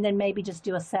now, and then maybe just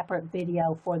do a separate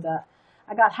video for the,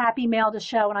 I got Happy Mail to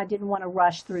show, and I didn't want to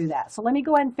rush through that. So let me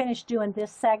go ahead and finish doing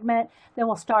this segment, then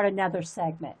we'll start another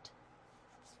segment.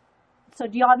 So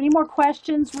do y'all have any more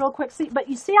questions real quick? See, but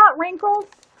you see how it wrinkled?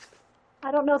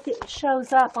 I don't know if it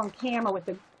shows up on camera with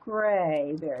the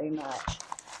gray very much.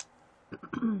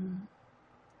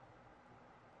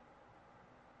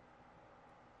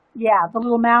 Yeah, the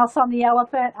little mouse on the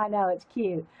elephant. I know, it's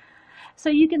cute. So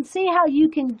you can see how you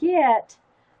can get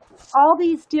all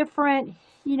these different,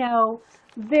 you know,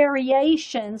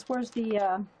 variations. Where's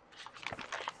the,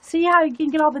 see how you can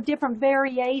get all the different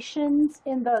variations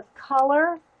in the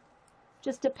color,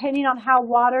 just depending on how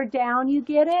watered down you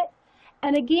get it.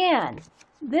 And again,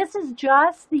 this is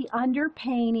just the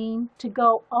underpainting to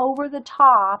go over the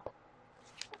top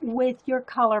with your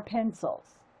color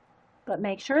pencils. But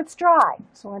make sure it's dry.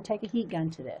 So I'm going to take a heat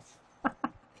gun to this.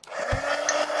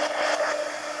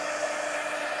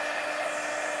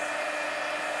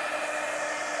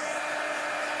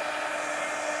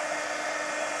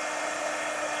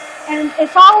 And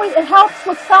it's always, it helps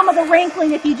with some of the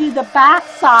wrinkling if you do the back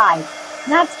side.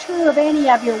 And that's true of any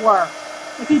of your work.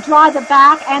 If you draw the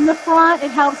back and the front,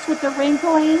 it helps with the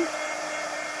wrinkling.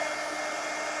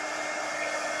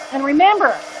 And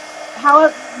remember, how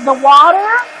the water,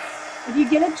 if you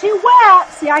get it too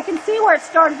wet, see, I can see where it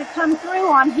started to come through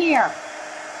on here.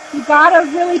 You gotta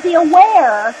really be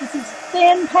aware, this is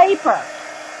thin paper.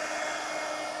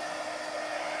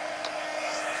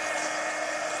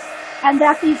 And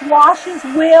that these washes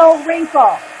will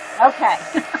wrinkle. Okay.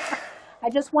 I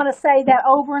just want to say that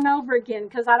over and over again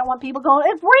because I don't want people going,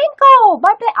 it's wrinkled.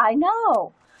 I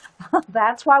know.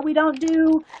 That's why we don't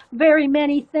do very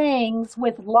many things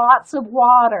with lots of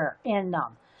water in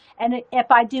them. And if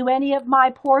I do any of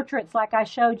my portraits like I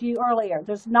showed you earlier,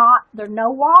 there are no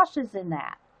washes in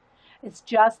that. It's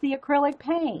just the acrylic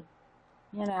paint.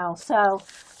 You know, so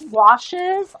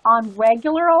washes on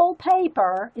regular old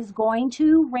paper is going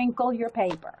to wrinkle your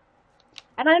paper.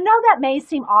 And I know that may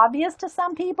seem obvious to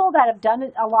some people that have done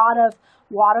a lot of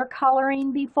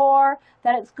watercoloring before,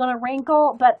 that it's going to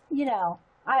wrinkle, but you know,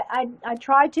 I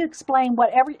try to explain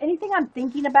anything I'm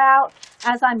thinking about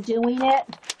as I'm doing it,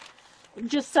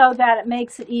 just so that it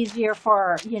makes it easier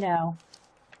for, you know,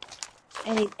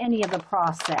 any of the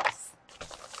process.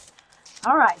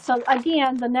 All right, so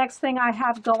again, the next thing I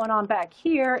have going on back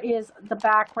here is the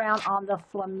background on the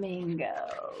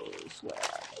flamingos.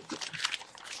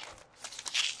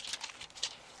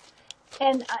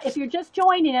 And if you're just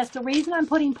joining us, the reason I'm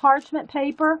putting parchment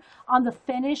paper on the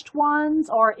finished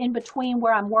ones or in between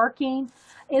where I'm working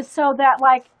is so that,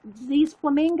 like these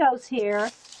flamingos here,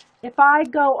 if I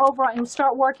go over and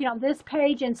start working on this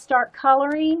page and start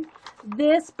coloring,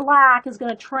 this black is going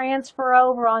to transfer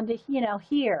over onto, you know,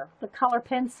 here, the color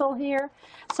pencil here.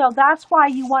 So that's why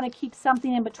you want to keep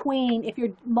something in between if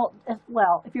you're,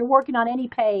 well, if you're working on any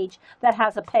page that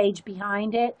has a page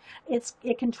behind it,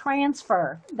 it can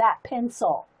transfer that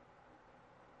pencil.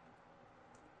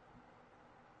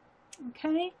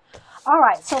 Okay. All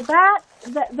right. So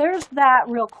there's that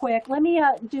real quick. Let me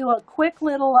do a quick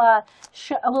little a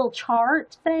little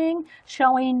chart thing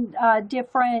showing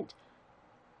different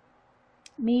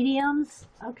mediums.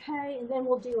 Okay, and then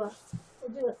we'll do a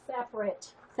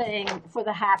separate thing for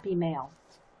the Happy Mail.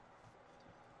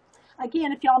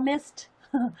 Again, if y'all missed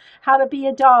How to Be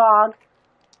a Dog,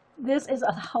 this is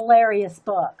a hilarious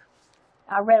book.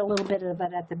 I read a little bit of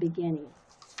it at the beginning.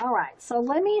 All right, so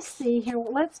let me see here.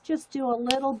 Let's just do a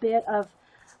little bit of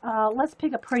Let's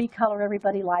pick a pretty color.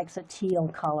 Everybody likes a teal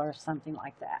color, something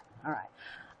like that. All right.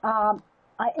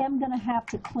 I am going to have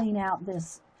to clean out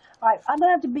this. All right,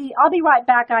 I'll be right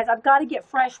back, guys. I've got to get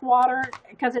fresh water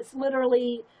because it's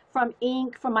literally from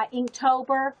ink, from my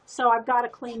Inktober. So I've got to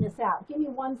clean this out. Give me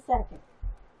 1 second.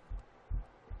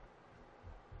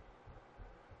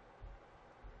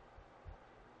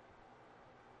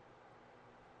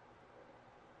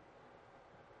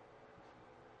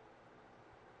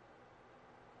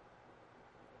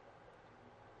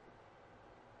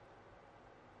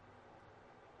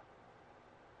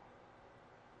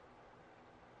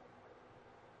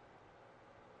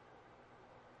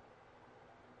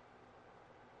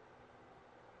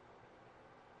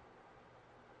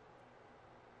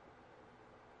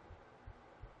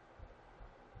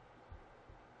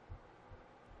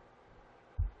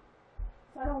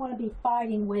 I don't want to be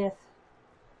fighting with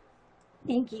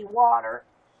inky water.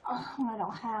 Oh, I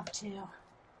don't have to.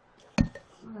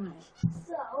 All right,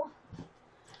 so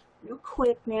real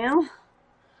quick now.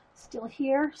 Still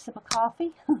here, sip of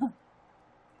coffee.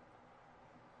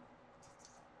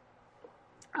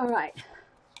 All right,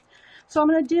 so I'm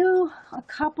going to do a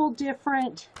couple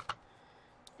different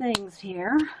things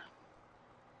here.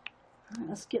 All right,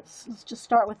 let's just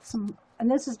start with some, and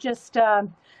this is just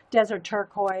desert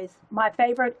turquoise. My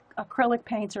favorite acrylic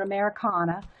paints are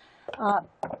Americana.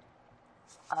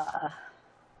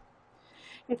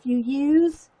 If you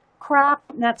use craft,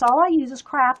 and that's all I use is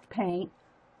craft paint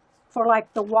for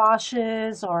like the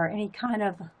washes or any kind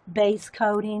of base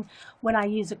coating. When I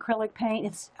use acrylic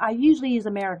paint, I usually use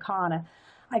Americana.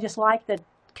 I just like the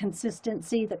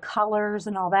consistency, the colors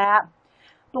and all that.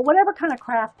 But whatever kind of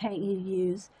craft paint you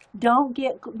use,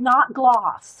 not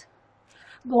gloss.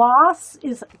 Gloss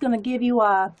is going to give you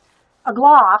a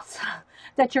gloss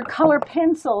that your color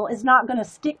pencil is not going to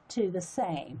stick to the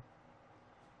same.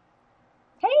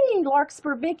 Hey,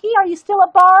 Larkspur Vicky, are you still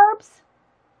at Barb's?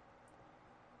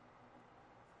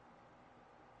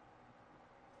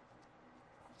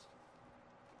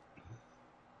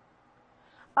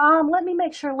 Let me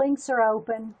make sure links are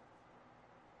open.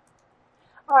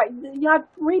 All right, y'all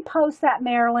repost that,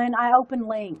 Marilyn. I open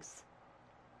links.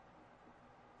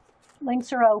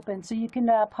 Links are open, so you can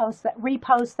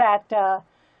repost that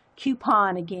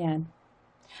coupon again.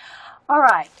 All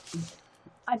right.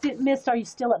 I didn't miss. Are you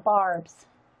still at Barb's?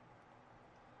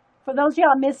 For those of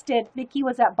y'all missed it, Vicki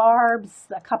was at Barb's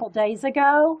a couple days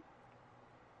ago.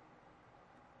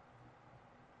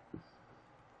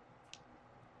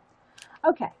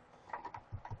 Okay.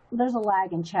 There's a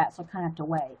lag in chat, so I kind of have to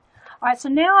wait. All right, so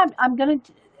now I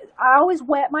always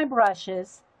wet my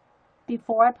brushes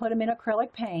before I put them in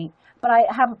acrylic paint, but I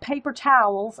have paper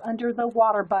towels under the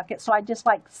water bucket, so I just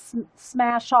like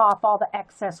smash off all the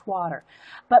excess water.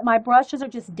 But my brushes are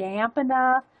just damp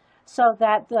enough so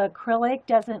that the acrylic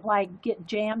doesn't like get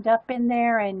jammed up in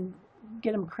there and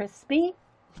get them crispy.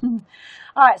 All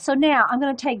right, so now I'm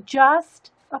going to take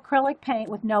just acrylic paint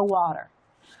with no water.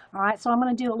 All right, so we're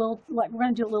going to do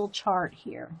a little chart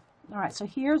here. All right, so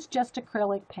here's just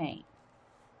acrylic paint.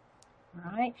 All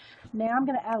right, now I'm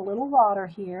going to add a little water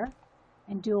here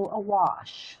and do a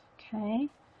wash. Okay,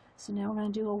 so now we're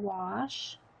going to do a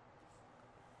wash.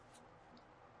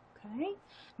 Okay,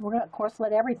 and we're going to, of course,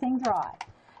 let everything dry.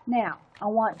 Now, I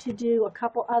want to do a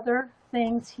couple other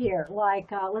things here, like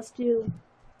let's do.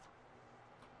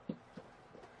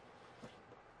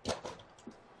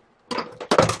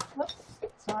 Whoops,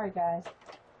 sorry guys.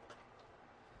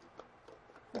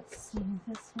 Let's see,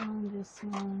 this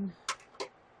one.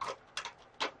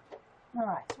 All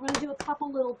right, so we're going to do a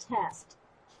couple little tests.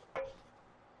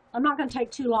 I'm not going to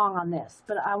take too long on this,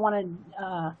 but I don't want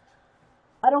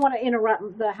to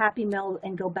interrupt the Happy Meal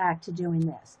and go back to doing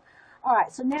this. All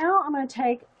right, so now I'm going to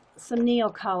take some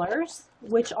Neocolors,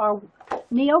 which are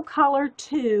Neocolor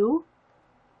 2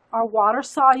 are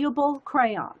water-soluble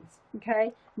crayons,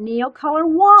 okay? Neocolor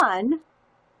 1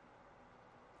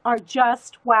 are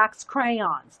just wax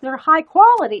crayons. They're high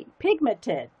quality,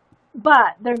 pigmented,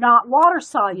 but they're not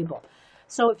water-soluble.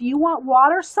 So if you want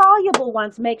water-soluble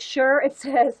ones, make sure it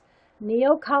says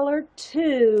Neocolor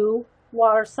 2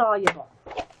 water-soluble.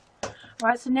 All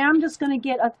right, so now I'm just going to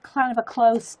get a kind of a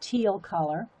close teal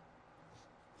color.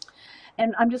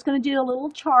 And I'm just going to do a little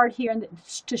chart here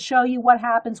to show you what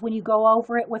happens when you go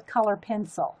over it with color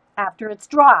pencil, after it's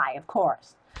dry, of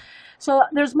course. So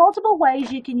there's multiple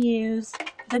ways you can use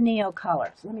the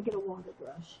Neocolors. Let me get a water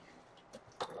brush.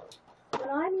 When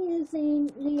I'm using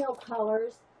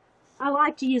Neocolors, I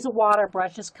like to use a water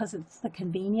brush just because it's the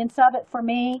convenience of it for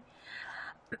me.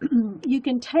 You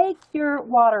can take your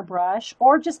water brush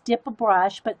or just dip a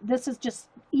brush, but this is just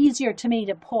easier to me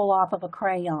to pull off of a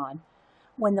crayon.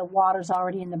 when the water's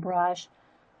already in the brush.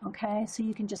 Okay, so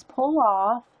you can just pull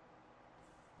off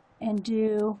and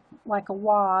do like a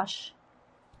wash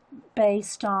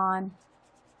based on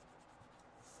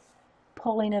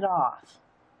pulling it off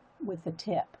with the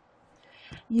tip.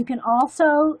 You can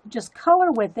also just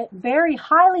color with it, very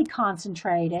highly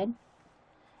concentrated,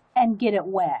 and get it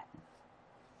wet.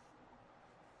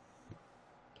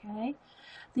 Okay.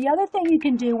 The other thing you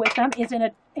can do with them is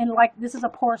like this is a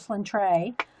porcelain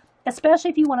tray, especially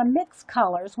if you want to mix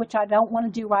colors, which I don't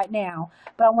want to do right now,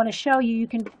 but I want to show you, you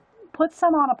can put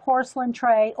some on a porcelain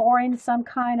tray or in some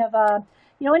kind of a,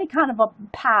 any kind of a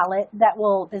palette that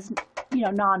is,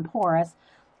 non-porous,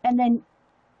 and then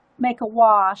make a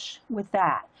wash with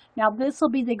that. Now this will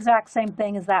be the exact same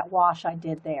thing as that wash I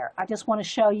did there. I just want to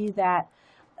show you that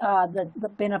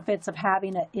the benefits of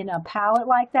having it in a palette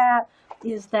like that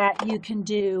is that you can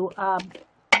do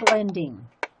blending.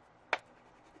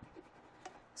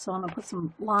 So I'm going to put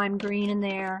some lime green in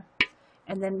there,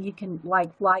 and then you can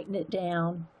like lighten it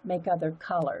down, make other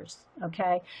colors.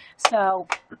 Okay, so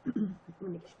let me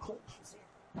get close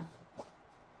here.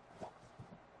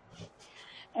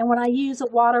 And when I use a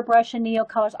water brush and Neo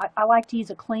Colors, I like to use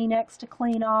a Kleenex to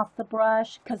clean off the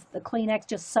brush because the Kleenex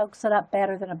just soaks it up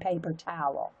better than a paper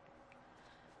towel.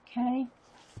 Okay.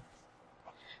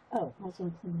 Oh, I was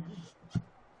going to clean that.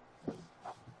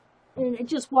 And it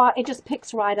just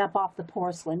picks right up off the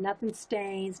porcelain. Nothing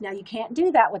stains. Now you can't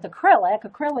do that with acrylic.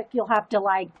 Acrylic you'll have to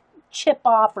like chip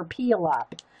off or peel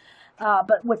up.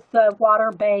 But with the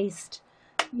water-based,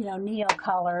 Neo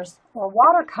Colors or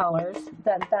watercolors,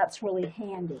 then that's really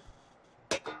handy.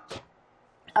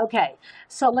 Okay,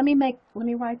 so let me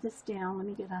write this down. Let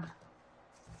me get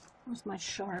where's my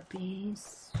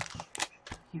Sharpies?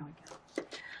 Here we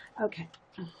go. Okay.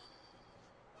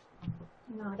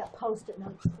 I got Post-it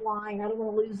notes flying. I don't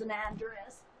want to lose an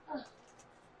address.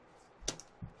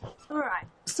 All right,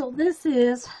 so this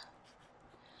is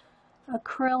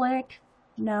acrylic,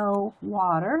 no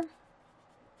water.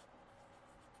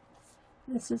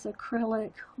 This is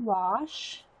acrylic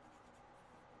wash.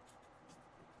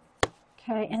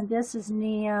 Okay, and this is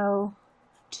Neo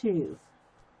 2.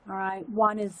 All right,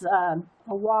 one is a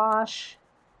wash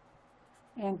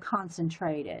and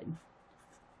concentrated.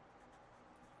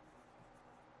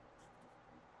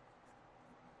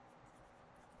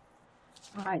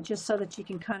 All right, just so that you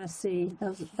can kind of see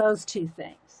those two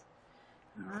things.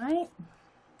 All right,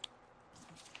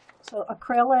 so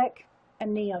acrylic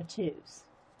and Neo 2s.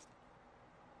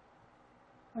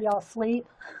 Are y'all asleep?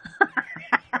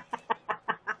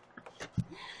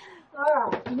 All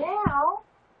right, now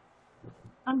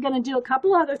I'm going to do a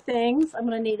couple other things. I'm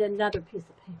going to need another piece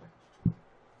of paper.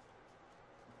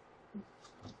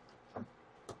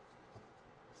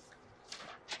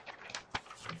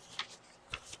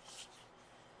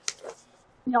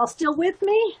 Y'all still with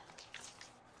me?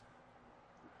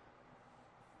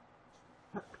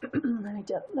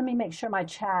 Let me make sure my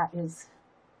chat is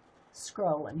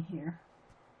scrolling here.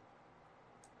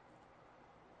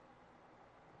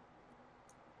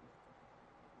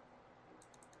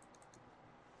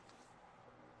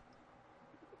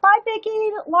 Bye,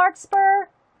 Vicki, Larkspur,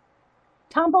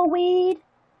 Tumbleweed.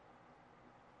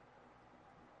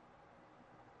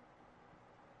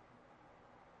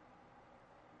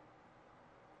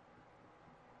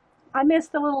 I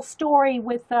missed the little story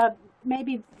with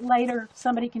maybe later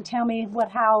somebody can tell me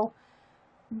how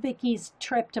Vicky's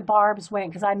trip to Barb's went,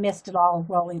 because I missed it all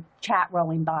chat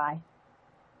rolling by.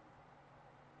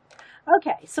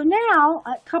 Okay, so now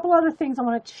a couple other things I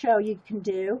wanted to show you can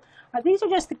do. These are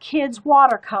just the kids'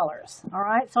 watercolors. All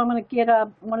right, so I'm going to get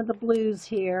one of the blues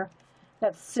here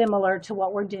that's similar to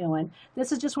what we're doing.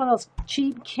 This is just one of those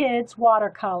cheap kids'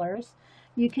 watercolors.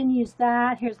 You can use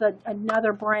that. Here's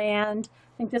another brand.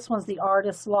 I think this one's the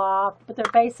Artist Loft, but they're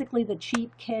basically the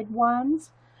cheap kid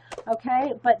ones.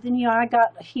 Okay, but then I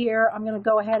got here, I'm going to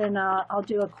go ahead and I'll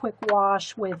do a quick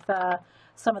wash with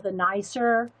some of the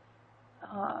nicer.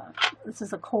 This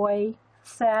is a koi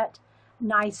set,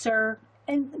 nicer,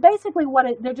 and basically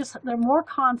they're more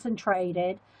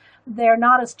concentrated. They're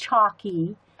not as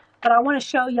chalky, but I want to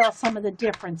show y'all some of the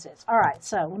differences. All right,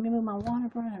 so let me move my water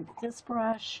brush, this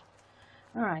brush.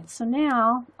 All right, so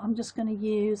now I'm just going to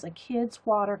use a kid's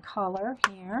watercolor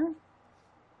here.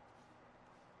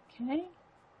 Okay,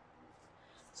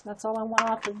 so that's all I want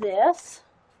off of this.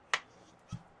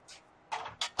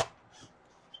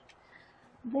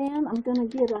 Then I'm going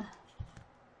to get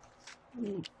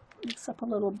mix up a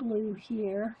little blue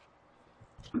here.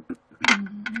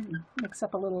 Mix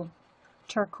up a little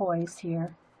turquoise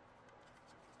here.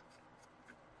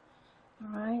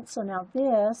 All right, so now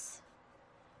this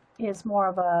is more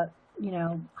of a you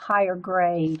know, higher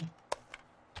grade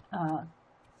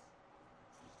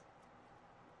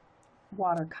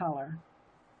watercolor.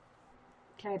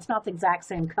 Okay, it's not the exact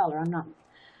same color. I'm not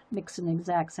mixing the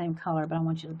exact same color, but I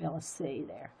want you to be able to see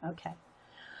there. Okay.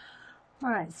 All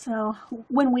right, so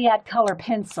when we add color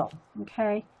pencil,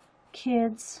 okay,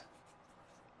 kids,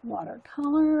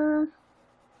 watercolor.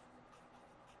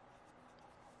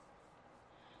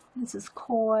 This is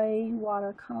koi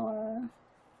watercolor.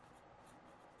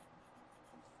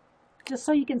 Just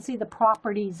so you can see the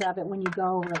properties of it when you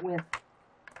go over it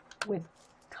with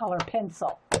color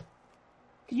pencil. Because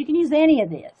you can use any of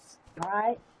this, all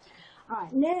right? All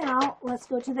right, now let's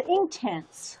go to the ink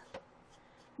tints,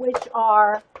 which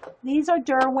are, these are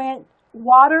Derwent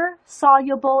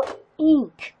water-soluble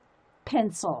ink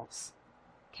pencils,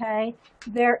 okay?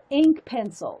 They're ink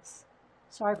pencils.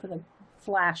 Sorry for the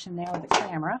flash in there with the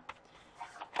camera.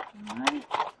 All right.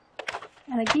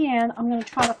 And again, I'm going to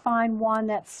try to find one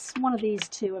that's one of these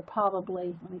two would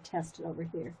probably, let me test it over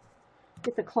here,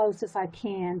 get the closest I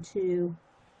can to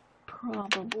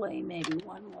probably maybe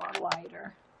one more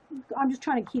lighter. I'm just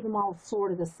trying to keep them all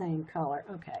sort of the same color.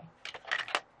 Okay.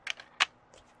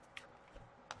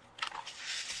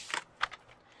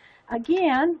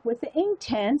 Again, with the ink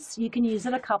tints, you can use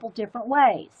it a couple different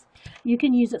ways. You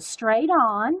can use it straight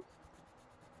on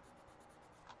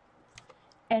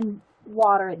and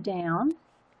water it down.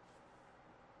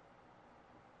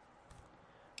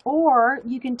 Or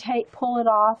you can pull it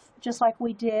off just like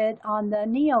we did on the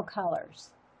Neo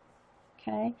colors.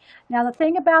 Okay. Now the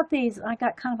thing about these, I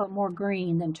got kind of a more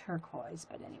green than turquoise,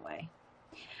 but anyway.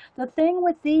 The thing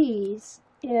with these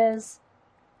is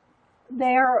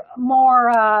they're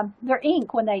more, they're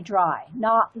ink when they dry,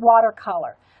 not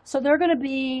watercolor. So they're going to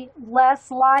be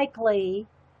less likely,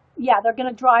 yeah, they're going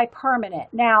to dry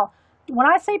permanent. Now, when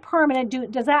I say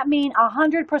permanent, does that mean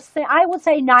 100%? I would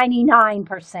say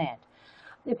 99%.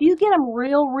 If you get them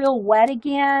real wet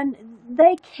again,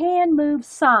 they can move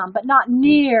some, but not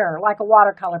near like a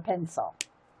watercolor pencil,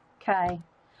 okay?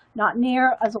 Not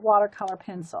near as a watercolor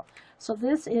pencil. So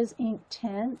this is ink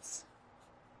tints,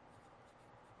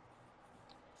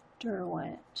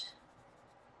 Derwent.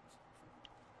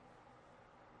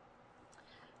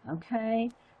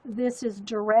 Okay, this is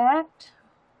direct.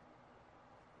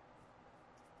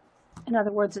 In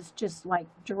other words, it's just like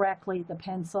directly the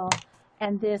pencil.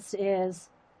 And this is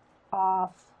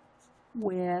off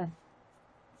with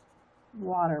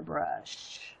water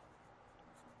brush.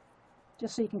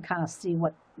 Just so you can kind of see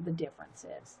what the difference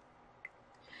is.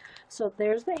 So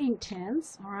there's the ink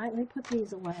tints. All right, let me put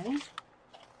these away.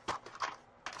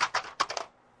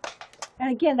 And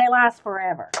again, they last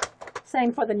forever.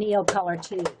 Same for the Neo Color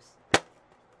 2s.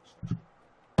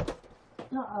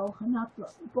 Uh-oh, I knocked the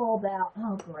bulb out.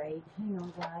 Oh, great. Hang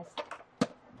on, guys.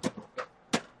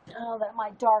 Oh, that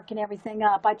might darken everything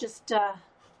up. I just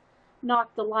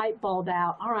knocked the light bulb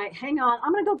out. All right, hang on.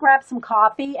 I'm going to go grab some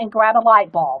coffee and grab a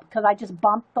light bulb because I just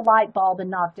bumped the light bulb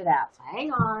and knocked it out. So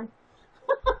hang on.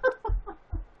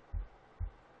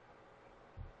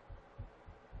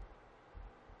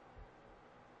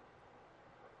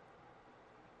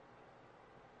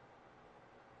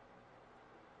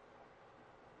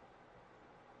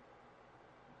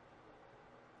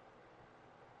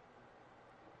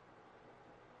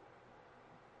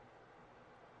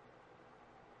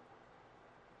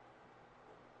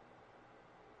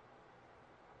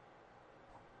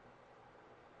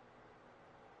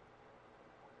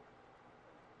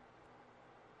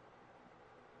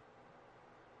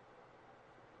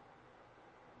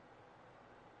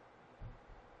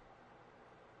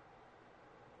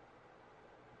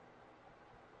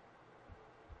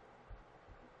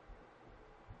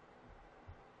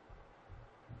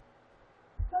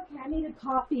 Okay, I needed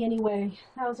coffee anyway.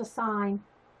 That was a sign.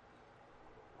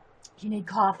 You need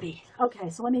coffee. Okay,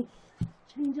 so let me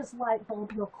change this light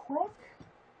bulb real quick,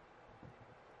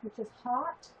 which is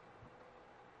hot.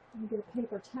 Let me get a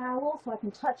paper towel so I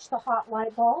can touch the hot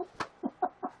light bulb.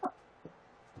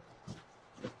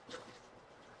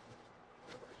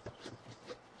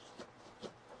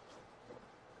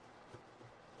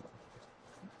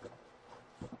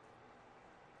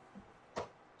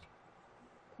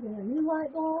 Put in a new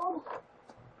light bulb.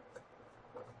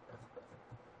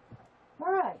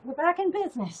 All right, we're back in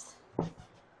business.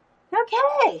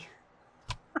 Okay.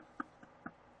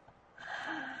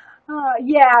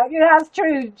 Yeah, that's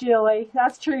true, Julie.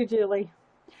 That's true, Julie.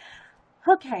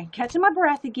 Okay, catching my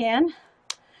breath again.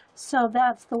 So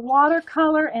that's the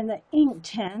watercolor and the ink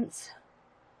tints.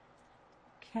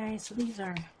 Okay, so these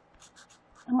are,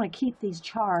 I'm going to keep these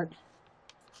chart.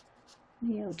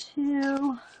 Neo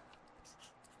 2,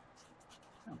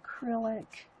 acrylic.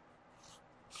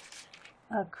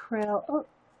 acrylic, oh,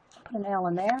 put an L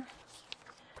in there,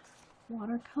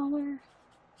 watercolor,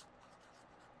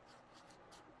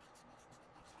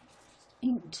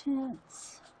 ink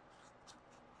tints.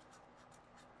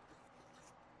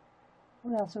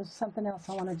 What else? There was something else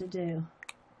I wanted to do.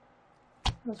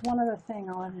 There was one other thing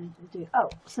I wanted to do. Oh,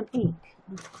 some ink.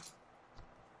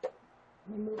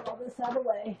 Let me move all this out of the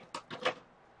way.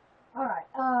 All right.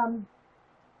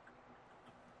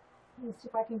 Let's see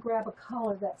if I can grab a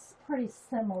color that's pretty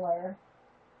similar.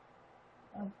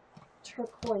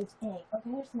 Turquoise ink. Okay,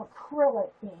 here's some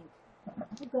acrylic ink.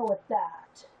 We'll go with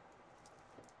that.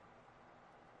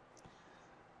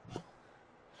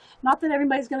 Not that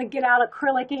everybody's going to get out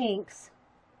acrylic inks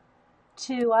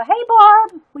to, hey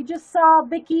Barb, we just saw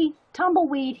Vicky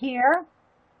Tumbleweed here.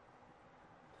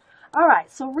 All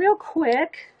right, so real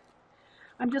quick,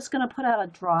 I'm just going to put out a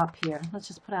drop here. Let's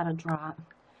just put out a drop.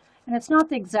 And it's not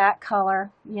the exact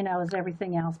color, you know, as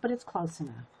everything else, but it's close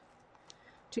enough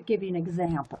to give you an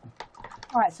example.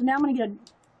 All right, so now I'm going to get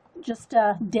just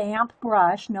a damp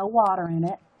brush, no water in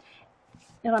it.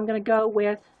 And I'm going to go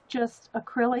with just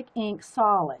acrylic ink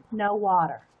solid, no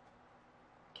water.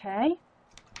 Okay.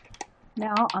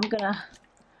 Now I'm going to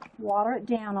water it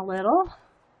down a little.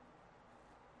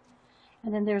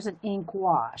 And then there's an ink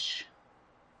wash.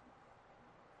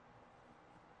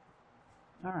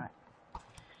 All right.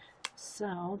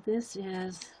 So this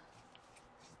is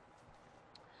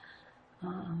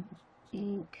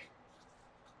ink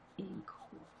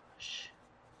wash.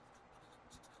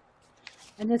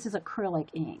 And this is acrylic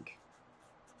ink.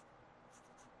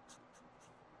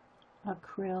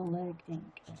 Acrylic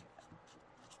ink.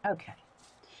 Okay.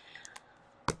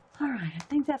 All right, I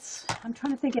think that's, I'm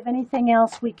trying to think of anything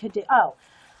else we could do. Oh,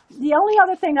 the only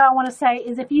other thing I want to say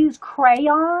is if you use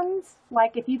crayons,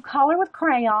 like if you color with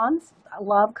crayons, I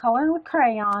love coloring with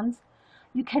crayons,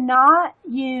 you cannot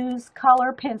use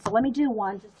color pencil. Let me do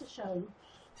one just to show you.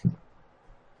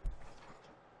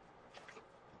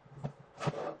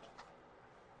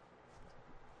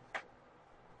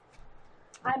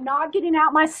 I'm not getting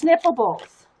out my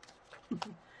sniffables,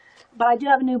 but I do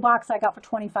have a new box I got for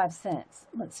 25 cents.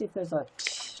 Let's see if there's a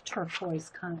turquoise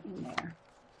kind of in there.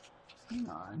 Hang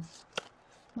on.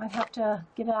 Might have to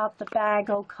get out the bag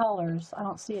of colors. I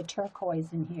don't see a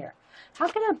turquoise in here. How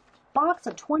can a box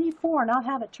of 24 not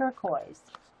have a turquoise?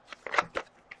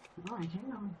 All right,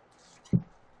 hang on.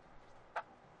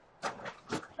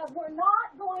 But we're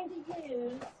not going to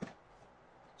use,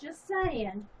 just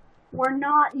saying, we're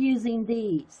not using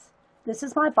these. This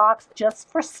is my box just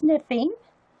for sniffing.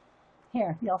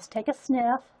 Here, y'all take a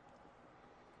sniff.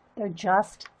 They're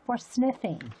just for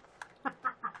sniffing.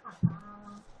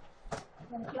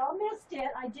 And if y'all missed it,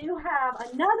 I do have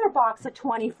another box of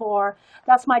 24.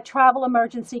 That's my Travel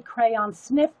Emergency Crayon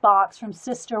Sniff Box from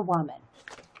Sister Woman.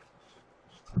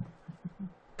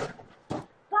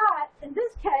 But in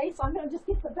this case, I'm going to just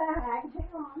get the bag. Hang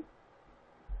on.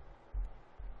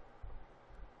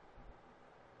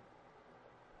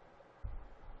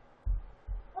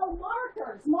 Oh,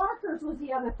 markers. Markers was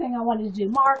the other thing I wanted to do.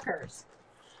 Markers.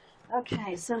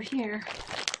 Okay, so here.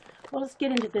 Well, let's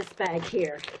get into this bag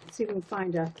here. Let's see if we can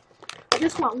find a... I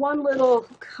just want one little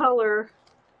color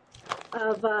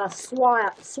of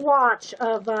swatch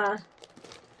of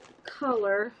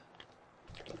color.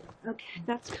 Okay,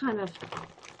 that's kind of... I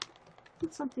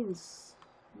think something's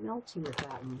melty with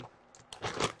that one.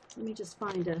 Let me just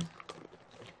find a...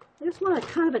 I just want a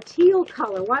kind of a teal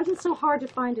color. Why is it so hard to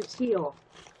find a teal?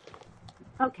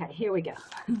 Okay, here we go.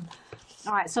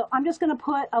 All right, so I'm just going to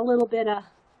put a little bit of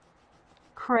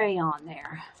crayon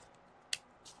there.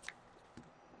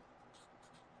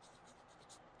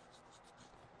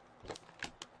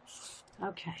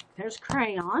 Okay, there's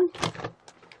crayon.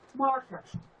 Marker.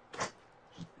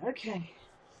 Okay.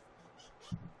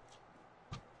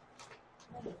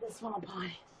 I'll get this one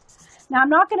apart. Now I'm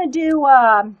not going to do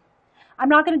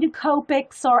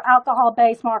Copics or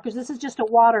alcohol-based markers. This is just a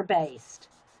water-based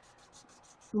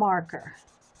marker.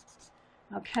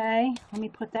 Okay, let me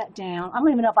put that down. I don't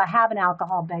even know if I have an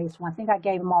alcohol-based one. I think I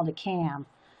gave them all to Cam.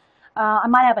 I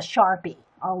might have a Sharpie.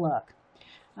 I'll look.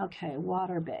 Okay,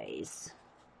 water-based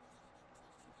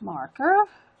marker.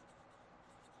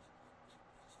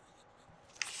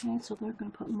 Okay, so they're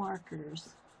going to put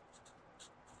markers.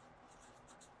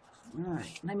 All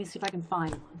right, let me see if I can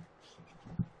find one.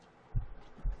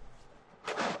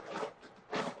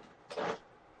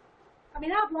 I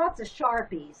mean, I have lots of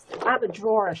Sharpies. I have a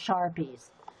drawer of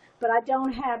Sharpies, but I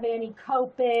don't have any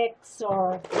Copics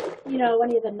or, you know,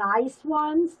 any of the nice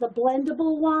ones, the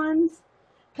blendable ones.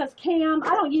 Because Cam, I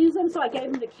don't use them, so I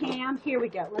gave them to Cam. Here we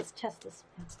go. Let's test this.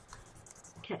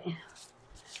 Okay.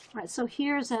 All right, so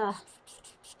here's a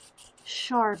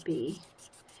Sharpie.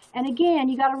 And again,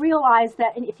 you got to realize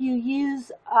that if you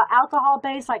use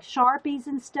alcohol-based like Sharpies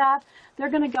and stuff, they're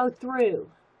going to go through.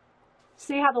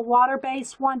 See how the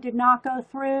water-based one did not go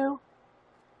through,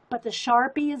 but the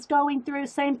Sharpie is going through?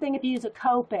 Same thing if you use a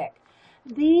Copic.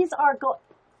 These are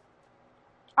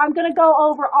I'm going to go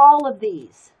over all of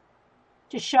these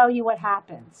to show you what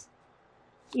happens.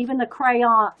 Even the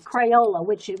Crayola,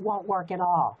 which it won't work at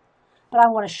all. But I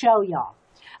want to show y'all.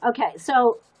 Okay,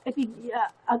 so if you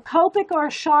a Copic or a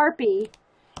Sharpie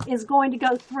is going to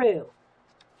go through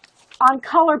on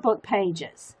color book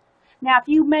pages. Now, if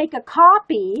you make a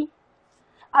copy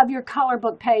of your color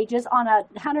book pages on a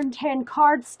 110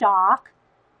 cardstock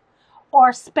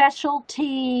or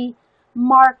specialty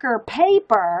marker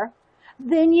paper,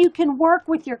 then you can work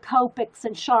with your Copics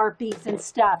and Sharpies and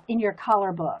stuff in your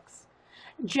color books.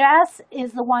 Jess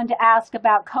is the one to ask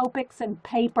about Copics and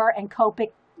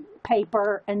Copic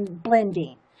paper and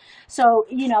blending. So,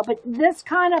 you know, but this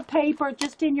kind of paper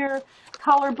just in your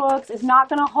color books is not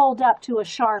going to hold up to a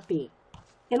Sharpie.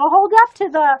 It'll hold up to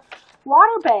the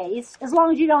water-based as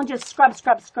long as you don't just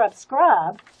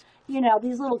scrub. You know,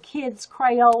 these little kids'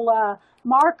 Crayola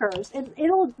markers,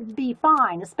 it'll be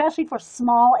fine, especially for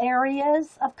small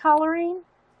areas of coloring.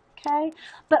 Okay,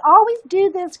 but always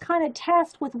do this kind of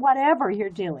test with whatever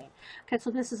you're doing. Okay, so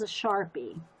this is a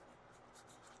Sharpie.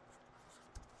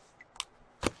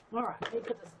 All right, let me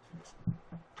put this.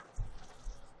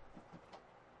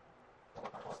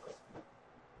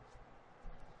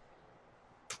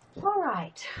 All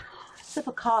right, sip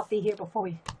of coffee here before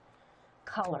we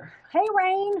color. Hey,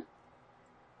 Rain.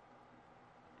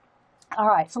 All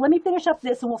right, so let me finish up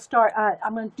this and we'll start.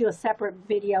 I'm going to do a separate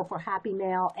video for Happy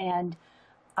Mail and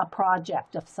a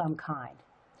project of some kind.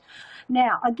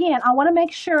 Now, again, I want to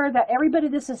make sure that every bit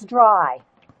of this is dry.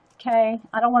 Okay,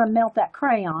 I don't want to melt that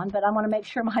crayon, but I want to make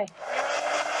sure my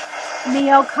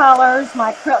Neo colors,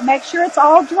 make sure it's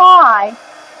all dry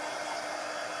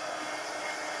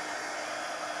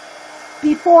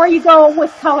before you go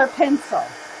with color pencil.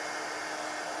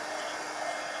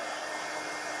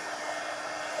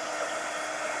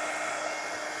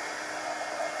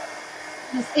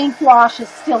 This ink wash is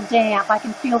still damp. I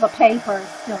can feel the paper is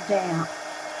still damp.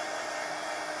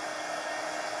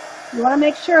 You want to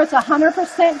make sure it's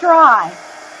 100% dry.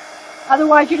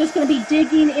 Otherwise, you're just going to be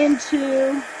digging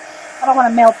into, I don't want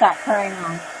to melt that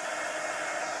crayon.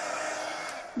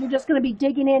 You're just going to be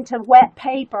digging into wet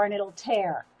paper and it'll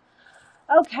tear.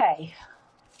 Okay.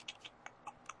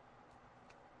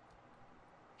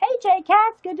 Hey,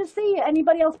 J-Cats, good to see you.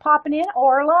 Anybody else popping in?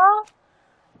 Orla?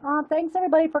 Thanks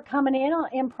everybody for coming in on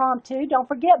Impromptu. Don't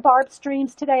forget Barb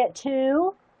streams today at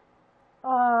 2.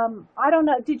 I don't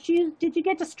know. Did you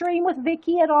get to stream with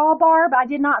Vicky at all, Barb? I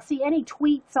did not see any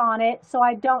tweets on it, so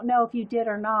I don't know if you did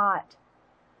or not.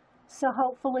 So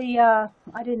hopefully I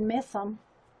didn't miss them.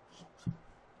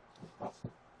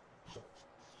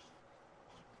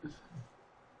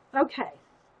 Okay.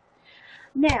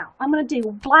 Now I'm going to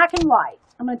do black and white.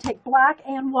 I'm going to take black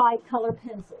and white color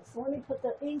pencils. So let me put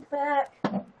the ink back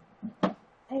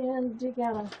and dig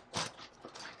out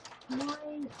a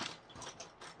white,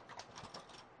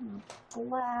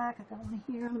 black. I got them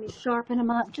here. Let me sharpen them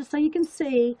up just so you can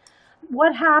see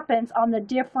what happens on the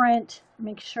different.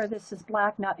 Make sure this is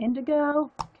black, not indigo.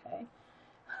 Okay.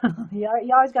 You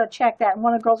always got to check that. And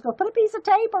one of the girls goes, put a piece of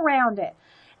tape around it.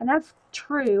 And that's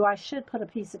true. I should put a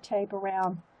piece of tape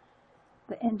around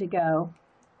the indigo.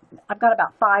 I've got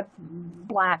about 5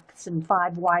 blacks and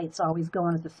 5 whites always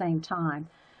going at the same time.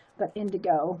 But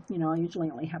indigo, you know, I usually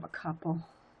only have a couple.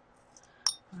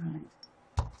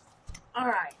 All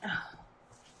right.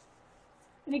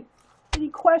 Any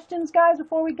questions, guys,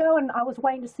 before we go? And I was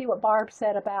waiting to see what Barb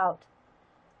said about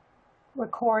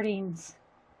recordings.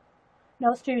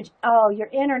 No streams. Oh, your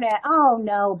internet. Oh,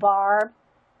 no, Barb.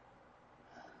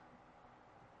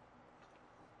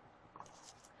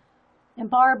 And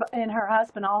Barb and her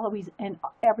husband always, and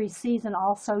every season,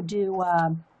 also do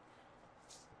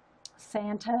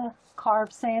Santa,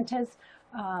 carve Santas.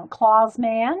 Claus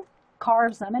Man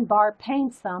carves them, and Barb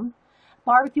paints them.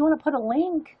 Barb, if you want to put a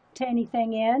link to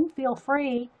anything in, feel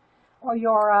free, or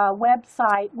your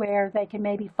website where they can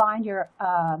maybe find your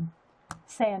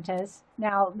Santas.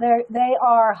 Now, they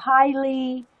are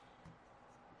highly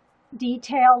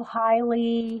detailed,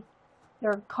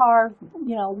 they're carved,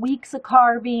 you know, weeks of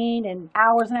carving and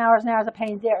hours of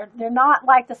painting. They're not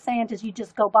like the Santas you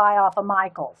just go buy off of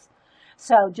Michael's.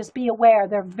 So just be aware,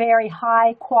 they're very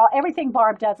high quality. Everything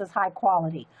Barb does is high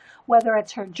quality. Whether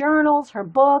it's her journals, her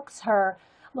books, her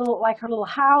little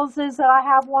houses that I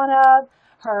have one of,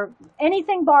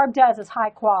 anything Barb does is high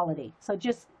quality. So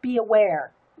just be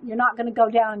aware. You're not going to go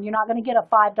down. You're not going to get a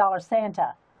 $5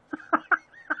 Santa.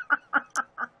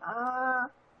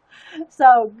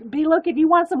 So be looking if you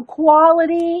want some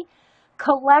quality,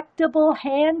 collectible,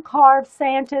 hand-carved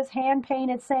Santas,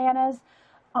 hand-painted Santas.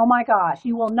 Oh my gosh,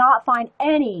 you will not find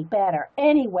any better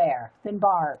anywhere than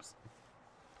Barb's.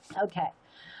 Okay.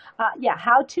 Yeah,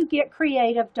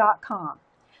 howtogetcreative.com.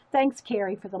 Thanks,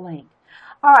 Carrie, for the link.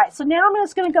 All right, so now I'm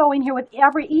just going to go in here with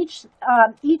each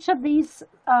of these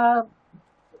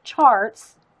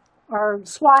charts or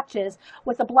swatches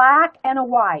with a black and a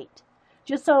white,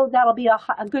 just so that'll be a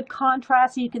good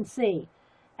contrast so you can see.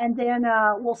 And then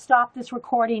we'll stop this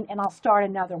recording and I'll start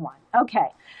another one.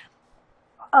 Okay.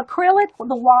 Acrylic,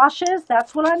 the washes,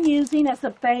 that's what I'm using as the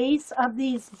base of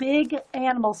these big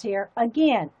animals here.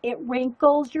 Again, it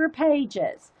wrinkles your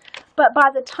pages. But by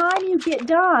the time you get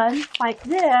done like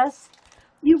this,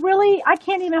 I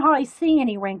can't even hardly see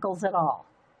any wrinkles at all.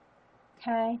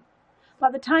 Okay?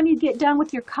 By the time you get done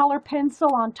with your color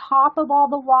pencil on top of all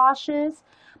the washes,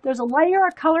 there's a layer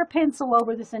of color pencil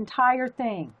over this entire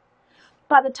thing.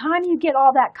 By the time you get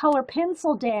all that color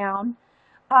pencil down,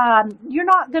 you're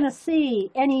not going to see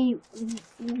any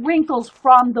wrinkles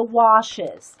from the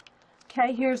washes.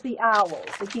 Okay, here's the owls.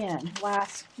 Again,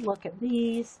 last look at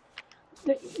these.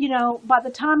 You know, by the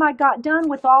time I got done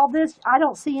with all this, I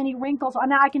don't see any wrinkles.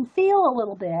 Now, I can feel a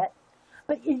little bit,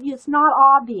 but it's not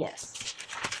obvious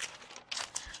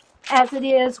as it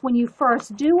is when you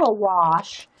first do a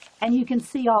wash and you can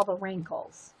see all the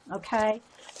wrinkles. Okay,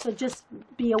 so just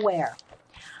be aware.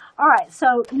 All right,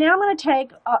 so now I'm going to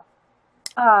take...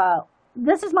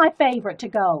 this is my favorite to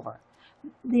go over.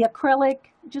 The acrylic,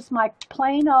 just my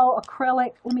plain old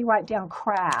acrylic. Let me write down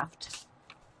craft.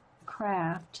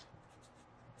 Craft.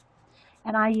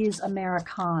 And I use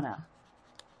Americana.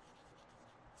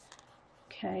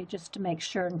 Okay, just to make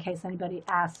sure in case anybody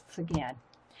asks again.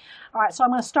 All right, so I'm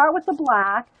going to start with the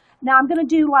black. Now I'm going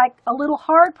to do like a little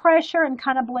hard pressure and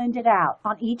kind of blend it out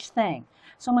on each thing.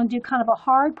 So I'm going to do kind of a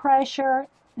hard pressure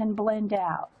and blend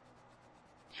out.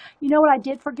 You know what I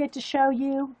did forget to show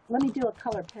you? Let me do a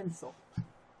color pencil.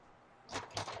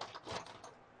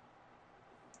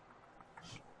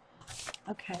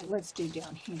 Okay, let's do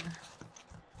down here.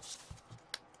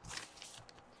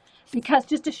 Because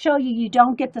just to show you, you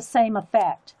don't get the same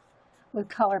effect with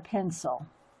color pencil.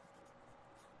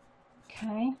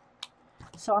 Okay,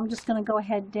 so I'm just going to go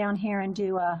ahead down here and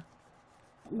do a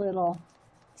little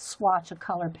swatch of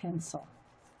color pencil.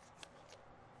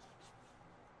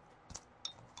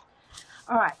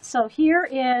 All right, so here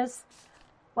is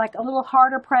like a little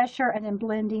harder pressure and then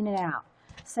blending it out.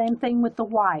 Same thing with the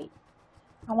white.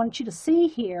 I want you to see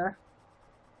here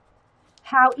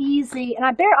how easy, and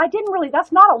I didn't really,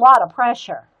 that's not a lot of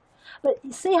pressure, but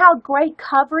you see how great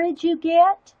coverage you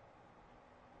get?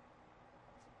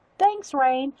 Thanks,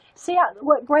 Rain. See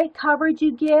what great coverage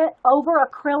you get over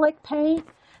acrylic paint?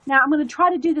 Now I'm going to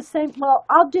try to do the same, well,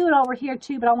 I'll do it over here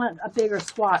too, but I want a bigger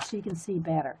swatch so you can see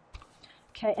better.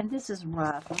 Okay, and this is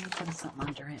rough. Let me put something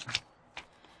under it.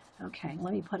 Okay,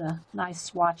 let me put a nice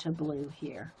swatch of blue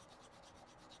here.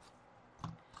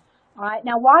 All right,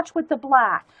 now watch with the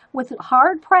black. With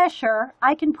hard pressure,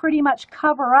 I can pretty much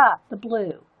cover up the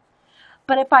blue.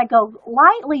 But if I go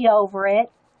lightly over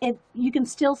it, you can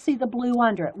still see the blue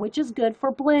under it, which is good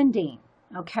for blending,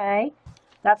 okay?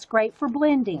 That's great for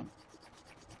blending.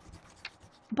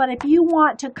 But if you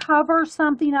want to cover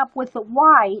something up with the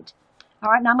white,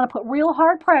 all right, now I'm going to put real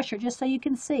hard pressure just so you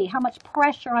can see how much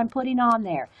pressure I'm putting on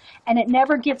there. And it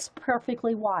never gets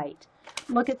perfectly white.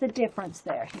 Look at the difference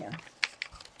there here.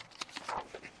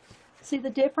 See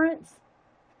the difference?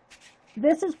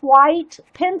 This is white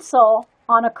pencil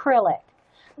on acrylic.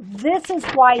 This is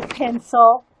white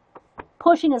pencil.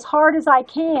 Pushing as hard as I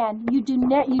can, you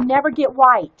never get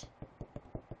white.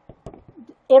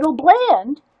 It'll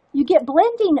blend. You get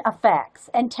blending effects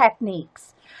and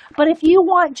techniques. But if you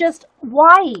want just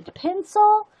white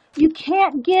pencil, you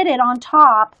can't get it on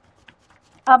top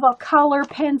of a color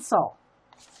pencil.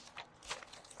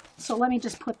 So let me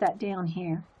just put that down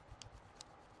here.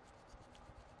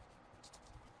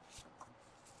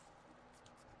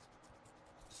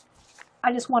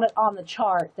 I just want it on the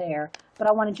chart there, but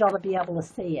I wanted y'all to be able to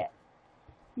see it.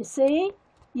 You see?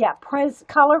 Yeah,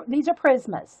 color. These are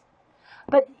Prismas.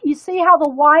 But you see how the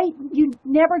white, you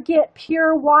never get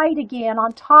pure white again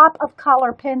on top of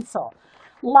color pencil,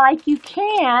 like you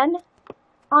can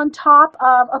on top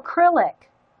of acrylic.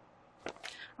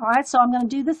 All right, so I'm going to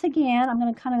do this again. I'm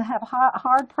going to kind of have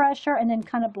hard pressure and then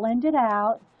kind of blend it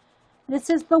out. This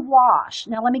is the wash.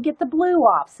 Now let me get the blue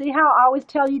off. See how I always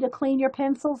tell you to clean your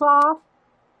pencils off?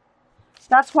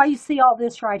 That's why you see all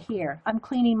this right here. I'm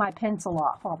cleaning my pencil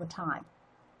off all the time.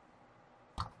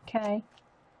 Okay.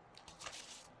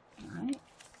 All right.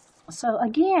 So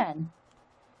again,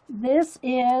 this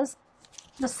is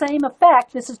the same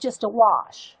effect. This is just a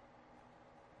wash.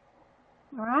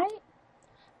 All right.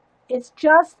 It's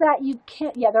just that you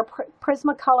can't, yeah, they're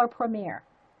Prismacolor Premier.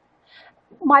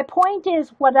 My point is,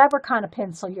 whatever kind of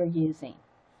pencil you're using,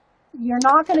 you're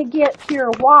not going to get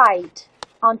pure white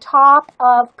on top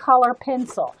of color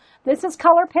pencil. This is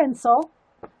color pencil.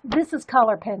 This is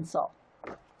color pencil.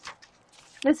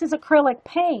 This is acrylic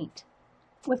paint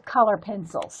with color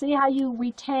pencil. See how you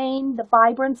retain the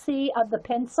vibrancy of the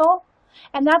pencil?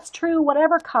 And that's true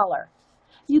whatever color.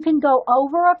 You can go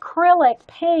over acrylic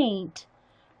paint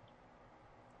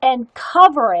and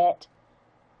cover it,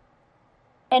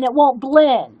 and it won't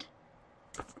blend.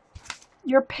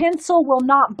 Your pencil will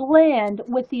not blend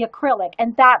with the acrylic,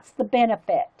 and that's the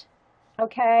benefit.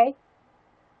 Okay?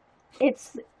 It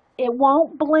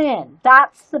won't blend.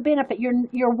 That's the benefit.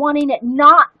 You're wanting it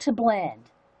not to blend.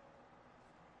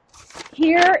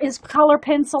 Here is color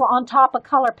pencil on top of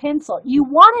color pencil. You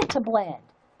want it to blend.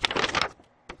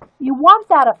 You want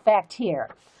that effect here.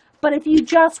 But if you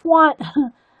just want,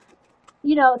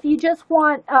 you know, if you just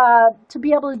want to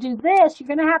be able to do this, you're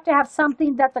going to have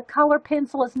something that the color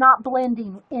pencil is not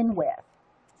blending in with.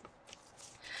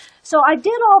 So I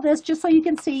did all this just so you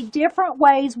can see different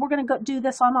ways. We're going to go do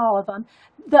this on all of them.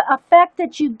 The effect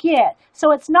that you get.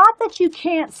 So it's not that you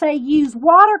can't, say, use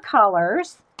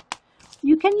watercolors.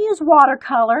 You can use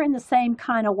watercolor in the same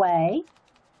kind of way.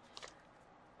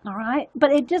 All right,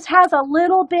 but it just has a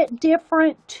little bit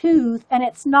different tooth, and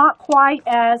it's not quite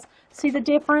as, see the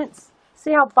difference?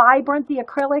 See how vibrant the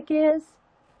acrylic is?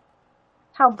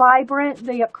 How vibrant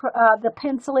the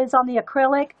pencil is on the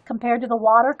acrylic compared to the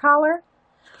watercolor?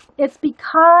 It's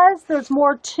because there's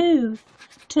more tooth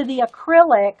to the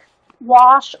acrylic,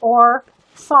 wash or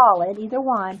solid, either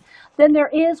one, than there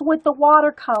is with the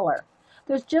watercolor.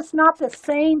 There's just not the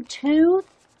same tooth.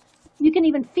 You can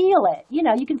even feel it. You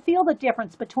know, you can feel the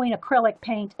difference between acrylic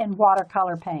paint and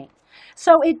watercolor paint.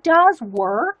 So it does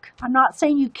work. I'm not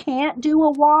saying you can't do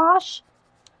a wash.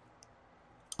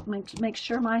 Make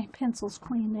sure my pencil's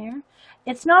clean there.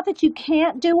 It's not that you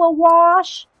can't do a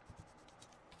wash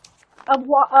of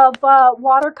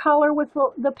watercolor with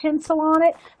the pencil on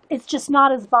it. It's just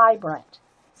not as vibrant.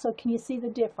 So can you see the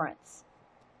difference?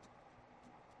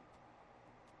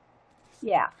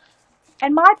 Yeah.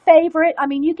 And my favorite, I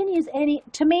mean, you can use any,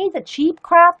 to me, the cheap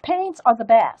craft paints are the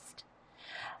best.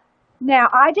 Now,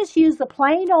 I just use the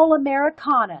plain old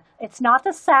Americana. It's not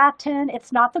the satin,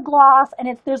 it's not the gloss,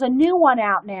 and there's a new one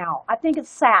out now. I think it's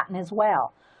satin as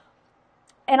well.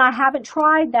 And I haven't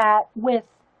tried that with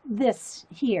this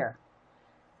here.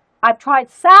 I've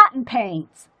tried satin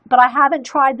paints, but I haven't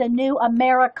tried the new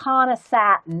Americana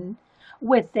satin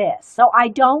with this. So I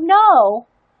don't know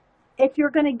if you're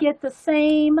going to get the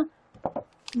same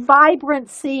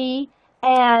vibrancy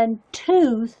and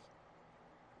tooth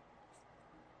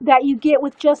that you get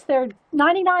with just their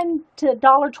 $99 to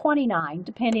 $1.29,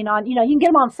 depending on, you know, you can get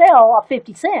them on sale at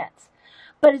 50 cents.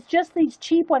 But it's just these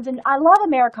cheap ones. And I love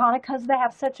Americana because they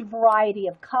have such a variety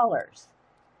of colors.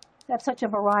 They have such a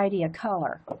variety of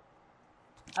color.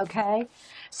 Okay?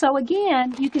 So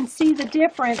again, you can see the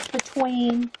difference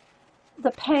between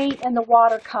the paint and the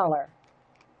watercolor.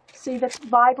 See the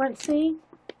vibrancy?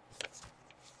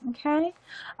 Okay?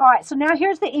 All right, so now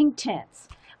here's the ink tints.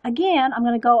 Again, I'm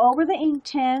going to go over the ink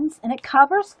tints, and it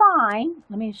covers fine.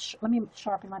 Let me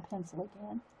sharpen my pencil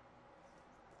again.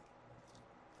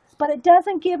 But it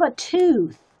doesn't give a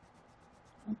tooth.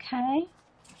 Okay?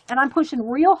 And I'm pushing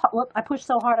real hard. Whoop, I pushed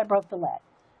so hard I broke the lead.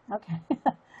 Okay.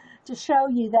 To show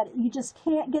you that you just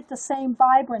can't get the same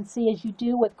vibrancy as you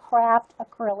do with craft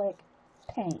acrylic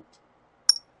paint.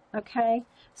 Okay?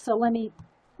 So let me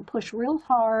push real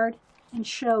hard and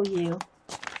show you.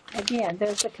 Again,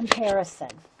 there's the comparison.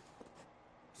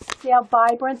 See how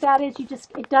vibrant that is?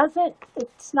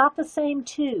 It's not the same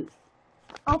tooth.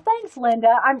 Oh, thanks,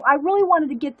 Linda. I really wanted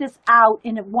to get this out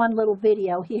in one little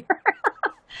video here.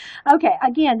 Okay,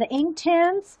 again, the ink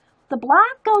tints, the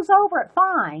black goes over it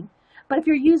fine, but if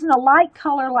you're using a light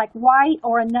color like white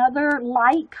or another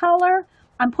light color,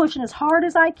 I'm pushing as hard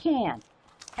as I can.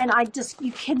 And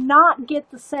you cannot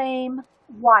get the same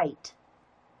white.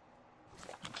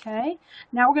 Okay,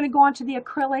 now we're going to go on to the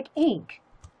acrylic ink.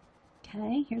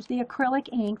 Okay, here's the acrylic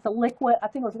ink, the liquid, I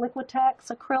think it was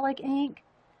Liquitex acrylic ink.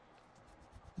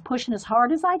 I'm pushing as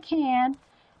hard as I can,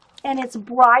 and it's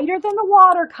brighter than the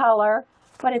watercolor,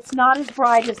 but it's not as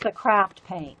bright as the craft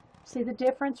paint. See the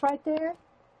difference right there?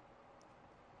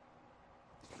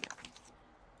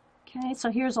 Okay, so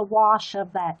here's a wash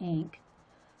of that ink.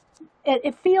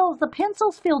 It feels, the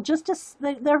pencils feel just as,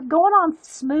 they're going on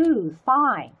smooth,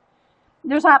 fine.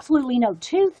 There's absolutely no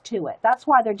tooth to it. That's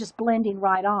why they're just blending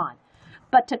right on.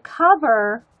 But to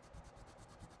cover,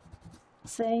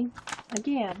 see,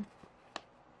 again,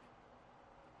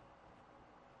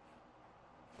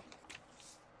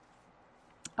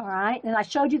 all right, and I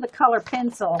showed you the color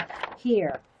pencil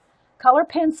here. Color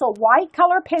pencil, white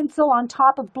color pencil on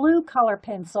top of blue color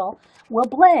pencil will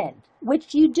blend,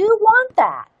 which you do want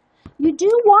that. You do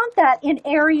want that in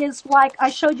areas like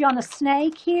I showed you on the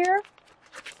snake here,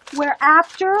 where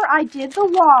after I did the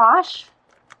wash,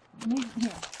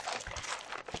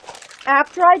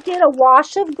 after I did a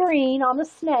wash of green on the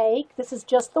snake, this is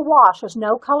just the wash, there's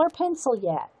no color pencil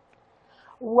yet.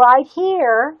 Right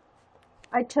here,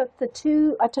 I took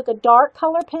a dark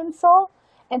color pencil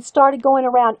and started going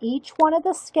around each one of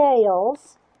the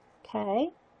scales,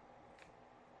 okay?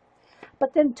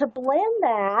 But then to blend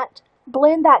that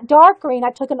dark green, I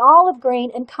took an olive green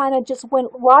and kind of just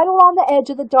went right along the edge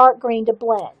of the dark green to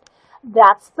blend.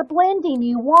 That's the blending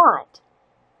you want,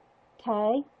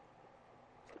 okay?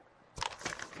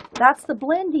 That's the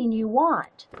blending you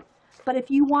want. But if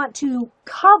you want to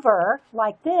cover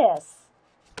like this,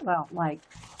 well, like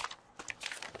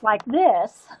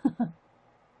this,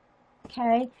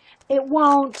 okay, it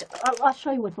won't, I'll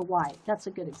show you with the white. That's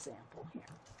a good example here.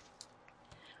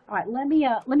 All right, let me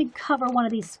cover one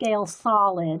of these scales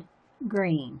solid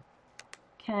green,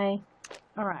 okay?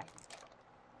 All right.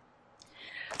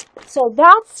 So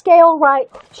that scale right,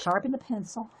 sharpen the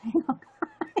pencil. Hang on,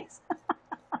 guys.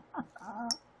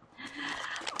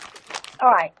 All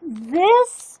right,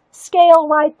 this scale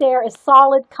right there is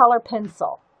solid color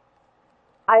pencil.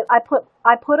 I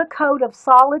put a coat of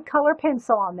solid color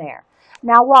pencil on there.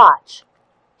 Now watch.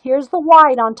 Here's the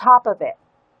white on top of it.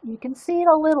 You can see it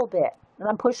a little bit, and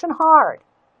I'm pushing hard.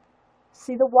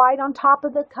 See the white on top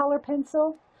of the color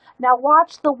pencil? Now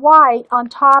watch the white on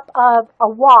top of a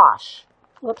wash.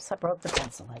 Whoops, I broke the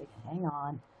pencil. Hang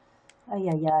on. Oh,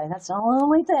 yeah, that's the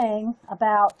only thing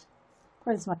about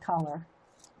Prismacolor.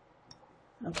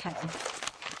 Okay.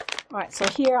 All right, so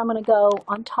here I'm going to go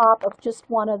on top of just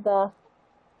one of the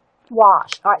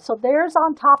wash. All right, so there's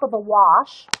on top of a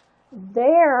wash.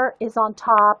 There is on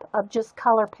top of just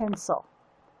color pencil.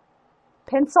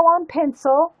 Pencil on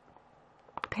pencil,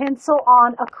 pencil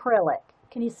on acrylic.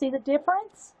 Can you see the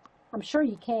difference? I'm sure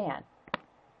you can.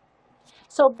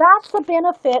 So that's the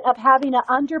benefit of having an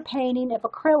underpainting of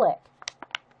acrylic.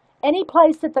 Any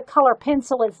place that the color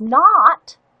pencil is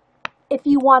not, if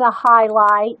you want to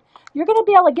highlight, you're going to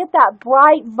be able to get that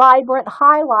bright, vibrant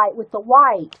highlight with the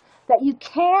white that you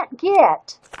can't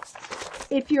get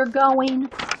if you're going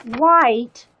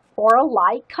white or a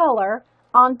light color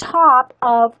on top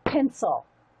of pencil.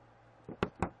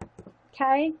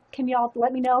 Okay? Can y'all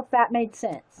let me know if that made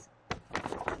sense?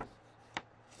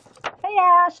 Hey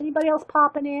Ash, anybody else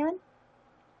popping in?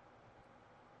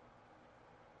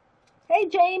 Hey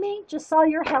Jamie, just saw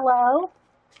your hello.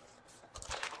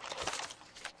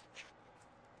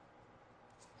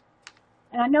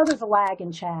 And I know there's a lag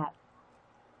in chat.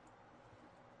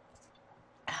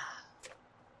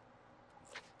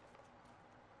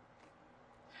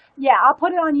 Yeah, I'll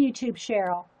put it on YouTube,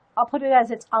 Cheryl. I'll put it as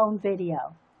its own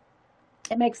video.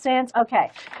 It makes sense?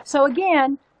 Okay. So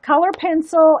again, color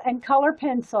pencil and color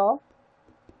pencil.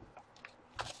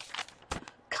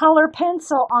 Color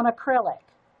pencil on acrylic.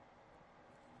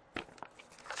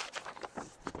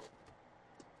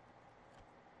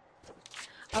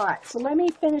 All right, so let me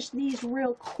finish these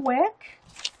real quick.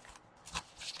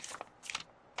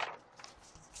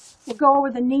 We'll go over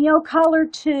the Neocolor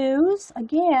 2s.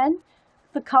 Again,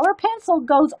 the color pencil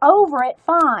goes over it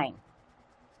fine.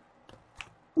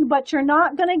 But you're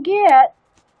not going to get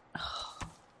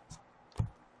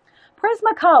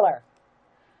Prismacolor.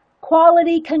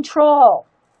 Quality control.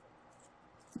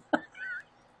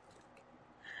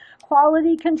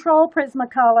 Quality control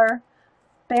Prismacolor.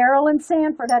 Beryl and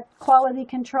Sanford had quality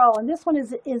control. And this one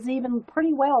is even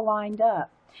pretty well lined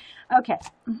up. Okay.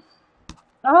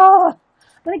 Oh,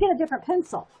 I'm going to get a different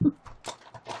pencil.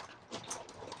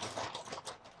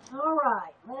 All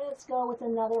right, let's go with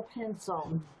another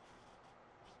pencil.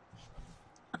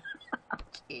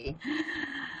 Okay,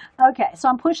 so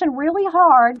I'm pushing really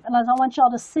hard, and I want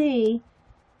y'all to see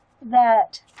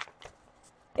that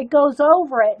it goes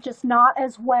over it, just not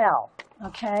as well.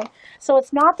 Okay, so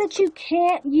it's not that you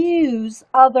can't use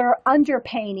other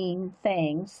underpainting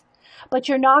things, but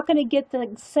you're not going to get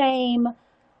the same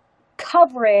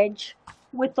coverage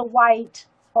with the white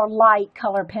or light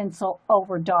color pencil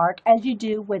over dark as you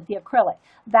do with the acrylic.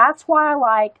 That's why I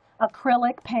like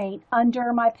acrylic paint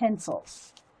under my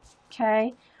pencils.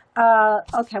 Okay,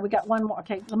 Okay, we got one more.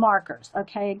 Okay, the markers.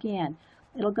 Okay, again,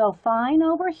 it'll go fine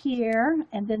over here,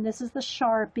 and then this is the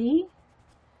Sharpie.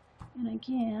 And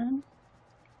again,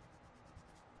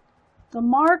 the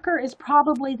marker is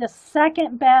probably the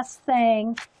second best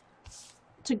thing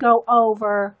to go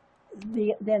over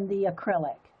than the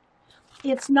acrylic.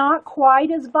 It's not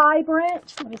quite as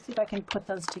vibrant. Let me see if I can put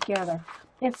those together.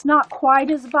 It's not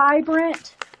quite as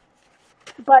vibrant,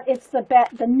 but it's the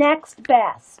next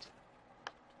best.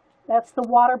 That's the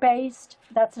water-based.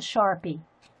 That's a Sharpie.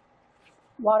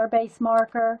 Water-based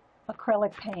marker,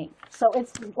 acrylic paint. So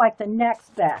it's like the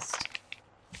next best.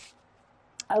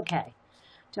 Okay.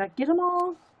 Did I get them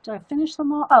all? Did I finish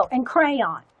them all? Oh, and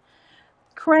crayon.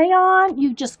 Crayon,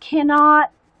 you just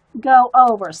cannot go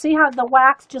over. See how the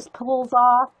wax just pulls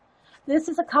off? This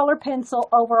is a color pencil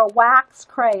over a wax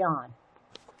crayon.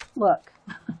 Look.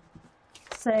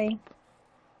 See?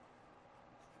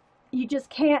 You just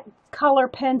can't color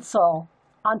pencil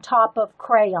on top of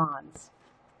crayons.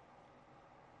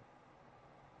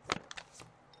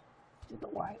 Do the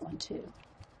white one too.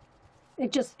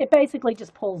 It basically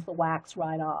just pulls the wax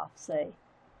right off, see?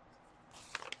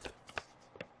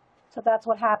 So that's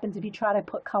what happens if you try to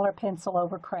put color pencil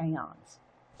over crayons.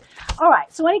 All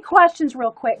right, so any questions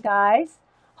real quick, guys?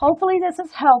 Hopefully this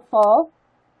is helpful.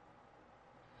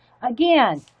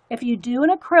 Again, if you do an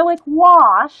acrylic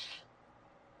wash,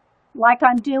 like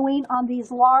I'm doing on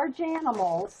these large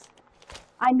animals,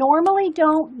 I normally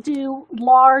don't do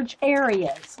large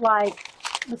areas. Like,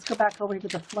 let's go back over to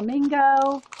the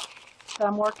flamingo that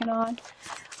I'm working on.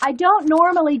 I don't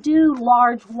normally do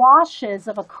large washes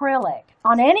of acrylic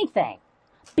on anything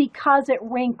because it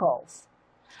wrinkles.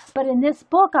 But in this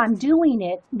book, I'm doing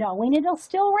it knowing it'll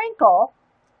still wrinkle.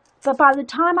 But by the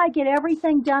time I get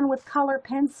everything done with color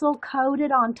pencil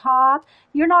coated on top,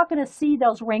 you're not going to see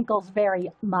those wrinkles very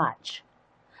much.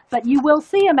 But you will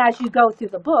see them as you go through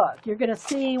the book. You're going to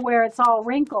see where it's all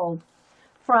wrinkled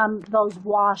from those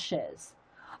washes.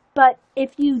 But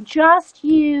if you just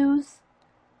use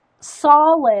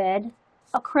solid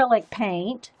acrylic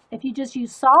paint, if you just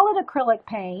use solid acrylic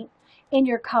paint in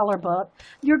your color book,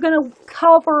 you're going to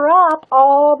cover up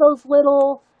all those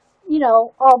little, you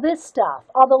know, all this stuff,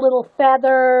 all the little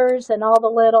feathers and all the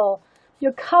little,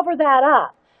 you cover that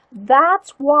up.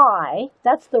 That's why,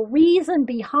 that's the reason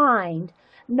behind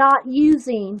not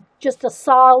using just a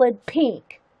solid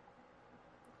pink.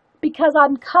 Because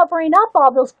I'm covering up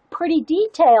all those pretty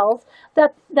details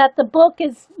that the book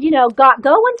is, you know, got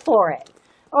going for it.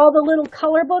 All the little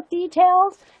color book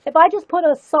details. If I just put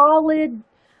a solid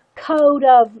coat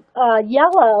of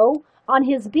yellow on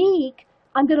his beak,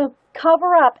 I'm going to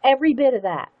cover up every bit of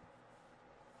that.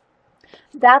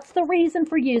 That's the reason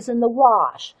for using the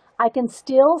wash. I can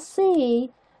still see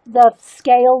the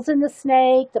scales in the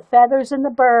snake, the feathers in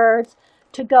the birds,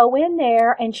 to go in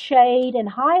there and shade and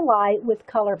highlight with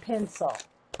color pencil.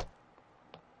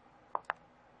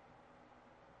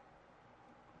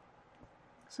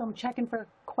 So I'm checking for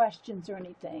questions or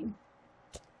anything.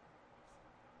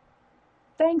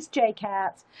 Thanks,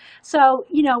 J-Cats. So,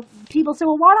 you know, people say,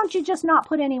 well, why don't you just not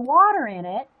put any water in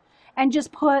it and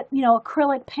just put, you know,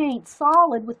 acrylic paint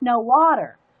solid with no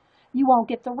water? You won't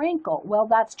get the wrinkle. Well,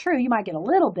 that's true. You might get a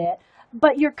little bit,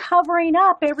 but you're covering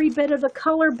up every bit of the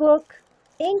color book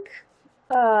ink,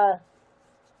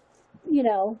 you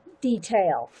know,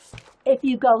 detail if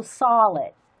you go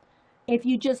solid. If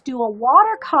you just do a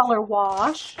watercolor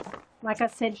wash, like I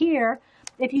said here,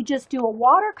 if you just do a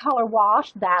watercolor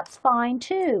wash, that's fine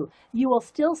too. You will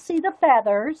still see the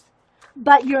feathers,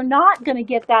 but you're not going to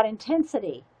get that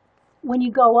intensity when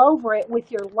you go over it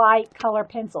with your light color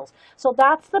pencils. So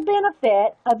that's the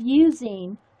benefit of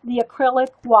using the acrylic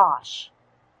wash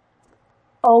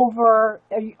over,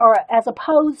 or as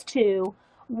opposed to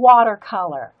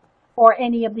watercolor or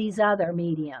any of these other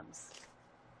mediums.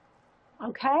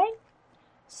 Okay?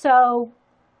 So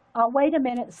I'll wait a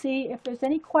minute and see if there's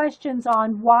any questions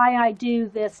on why I do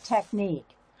this technique,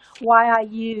 why I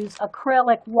use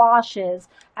acrylic washes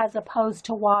as opposed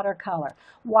to watercolor,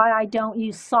 why I don't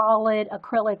use solid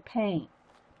acrylic paint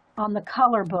on the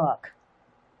color book.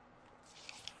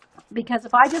 Because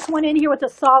if I just went in here with a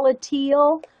solid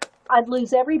teal, I'd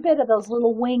lose every bit of those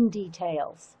little wing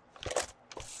details.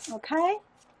 Okay?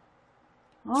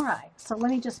 All right, so let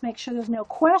me just make sure there's no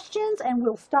questions, and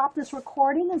we'll stop this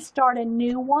recording and start a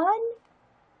new one.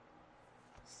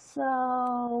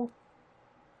 So,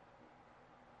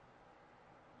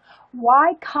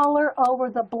 why color over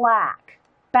the black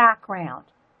background?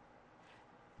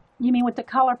 You mean with the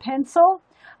color pencil?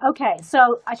 Okay,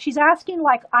 so she's asking,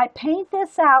 like, I paint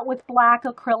this out with black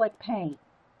acrylic paint.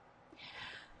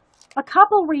 A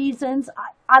couple reasons.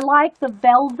 I like the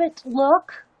velvet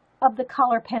look of the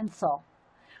color pencil.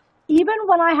 Even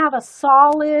when I have a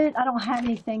solid, I don't have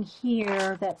anything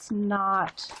here that's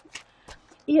not,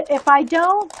 if I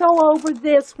don't go over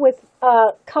this with a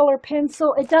color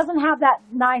pencil, it doesn't have that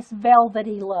nice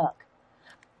velvety look.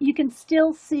 You can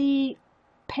still see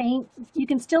paint, you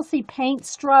can still see paint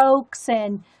strokes,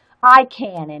 and I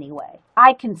can anyway.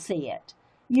 I can see it.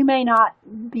 You may not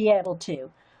be able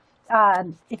to.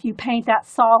 If you paint that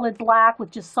solid black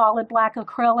with just solid black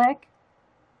acrylic,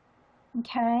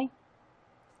 okay?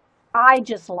 I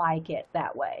just like it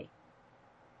that way,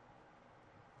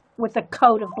 with a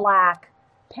coat of black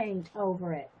paint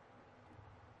over it.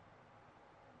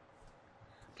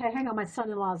 Okay, hang on, my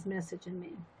son-in-law's messaging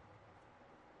me.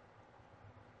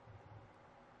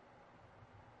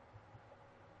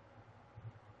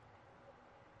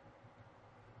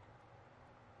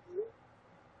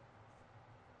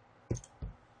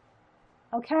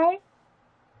 Okay?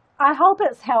 I hope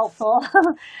it's helpful.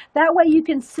 That way you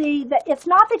can see that it's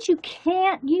not that you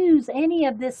can't use any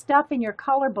of this stuff in your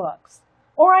color books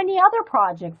or any other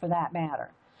project for that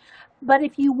matter. But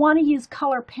if you want to use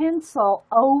color pencil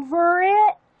over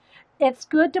it, it's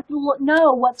good to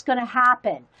know what's going to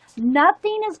happen.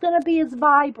 Nothing is going to be as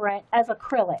vibrant as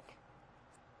acrylic.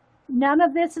 None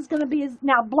of this is going to be as,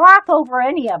 now black over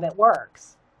any of it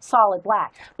works, solid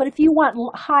black. But if you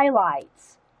want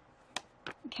highlights,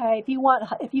 okay, if you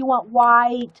want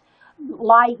white,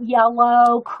 light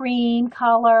yellow, cream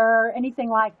color, anything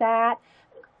like that,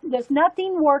 there's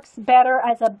nothing works better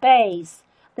as a base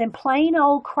than plain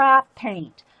old craft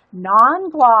paint,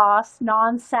 non-gloss,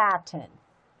 non-satin.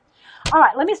 All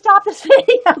right, let me stop this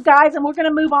video, guys, and we're going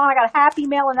to move on. I got a happy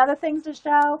mail and other things to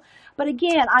show. But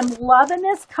again, I'm loving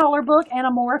this color book,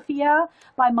 Anamorphia,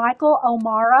 by Michael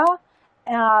O'Mara.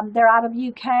 They're out of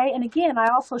UK. And again, I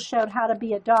also showed How to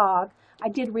Be a Dog. I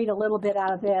did read a little bit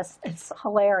out of this. It's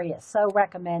hilarious, so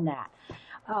recommend that.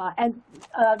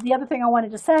 The other thing I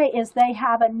wanted to say is they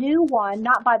have a new one,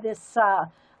 not by this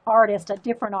artist, a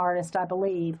different artist, I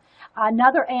believe.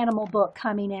 Another animal book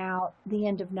coming out the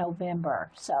end of November.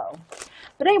 So,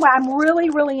 but anyway, I'm really,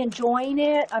 really enjoying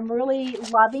it. I'm really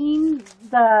loving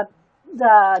the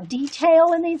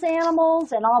detail in these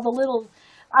animals and all the little.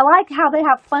 I like how they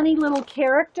have funny little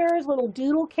characters, little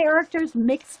doodle characters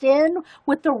mixed in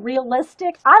with the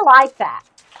realistic. I like that.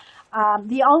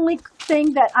 The only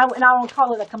thing that and I don't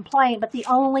call it a complaint, but the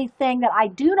only thing that I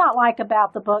do not like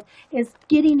about the book is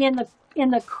getting in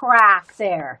the crack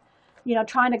there. You know,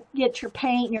 trying to get your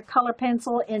paint and your color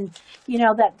pencil and, you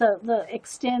know, that the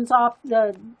extends off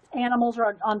the animals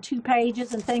are on 2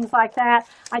 pages and things like that.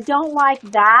 I don't like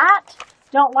that.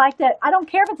 Don't like that. I don't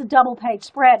care if it's a double page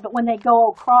spread, but when they go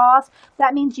across,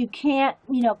 that means you can't,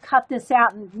 you know, cut this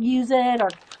out and use it or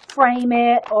frame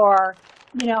it or,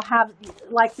 you know, have,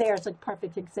 like there's a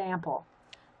perfect example.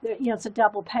 You know, it's a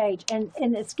double page, and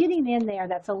it's getting in there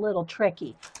that's a little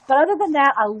tricky. But other than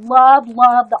that, I love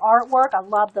the artwork. I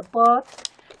love the book.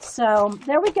 So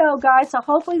there we go, guys. So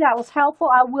hopefully that was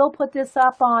helpful. I will put this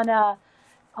up on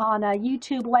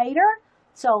YouTube later.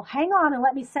 So hang on and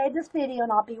let me save this video,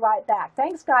 and I'll be right back.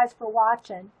 Thanks, guys, for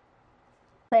watching.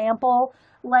 Sample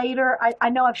later. I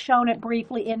know I've shown it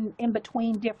briefly in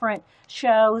between different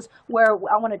shows where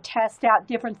I want to test out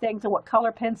different things and what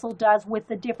color pencil does with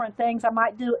the different things. I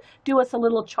might do us a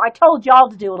little chart. I told y'all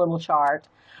to do a little chart,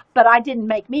 but I didn't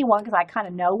make me one because I kind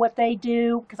of know what they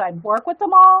do because I work with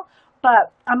them all,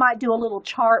 but I might do a little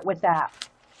chart with that.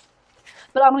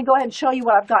 But I'm going to go ahead and show you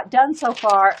what I've got done so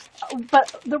far.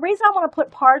 But the reason I want to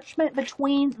put parchment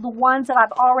between the ones that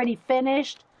I've already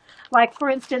finished, like for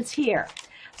instance here.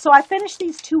 So I finished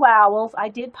these 2 owls. I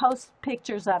did post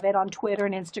pictures of it on Twitter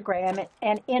and Instagram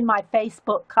and in my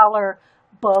Facebook color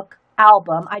book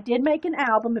album. I did make an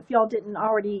album if y'all didn't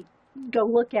already go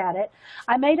look at it.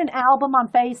 I made an album on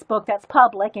Facebook that's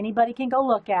public. Anybody can go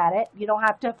look at it. You don't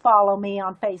have to follow me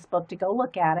on Facebook to go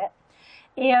look at it.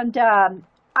 And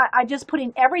I just put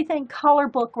in everything color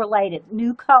book related.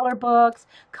 New color books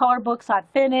I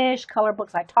finished, color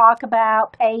books I talk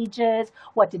about, pages,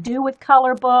 what to do with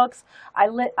color books. I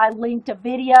linked a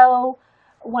video,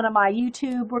 one of my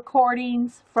YouTube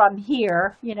recordings from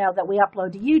here, you know, that we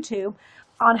upload to YouTube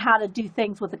on how to do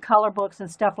things with the color books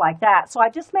and stuff like that. So I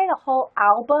just made a whole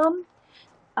album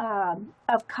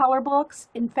of color books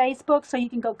in Facebook, so you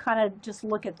can go kind of just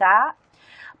look at that.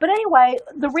 But anyway,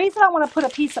 the reason I want to put a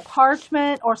piece of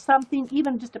parchment or something,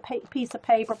 even just a piece of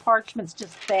paper, parchment's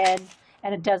just thin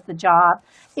and it does the job,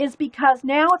 is because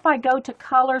now if I go to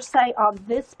color, say on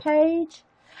this page,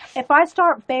 if I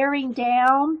start bearing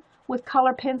down with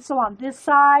color pencil on this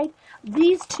side,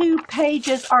 these two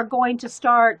pages are going to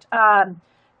start,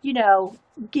 you know,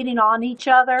 getting on each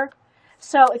other.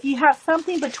 So if you have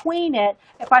something between it,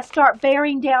 if I start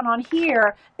bearing down on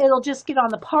here, it'll just get on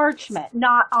the parchment,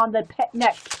 not on the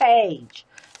next page.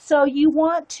 So you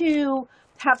want to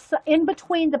have in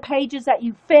between the pages that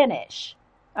you finish,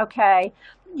 okay?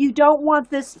 You don't want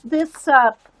this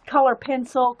color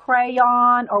pencil,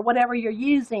 crayon, or whatever you're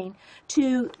using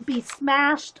to be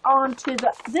smashed onto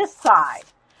this side.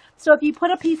 So if you put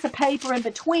a piece of paper in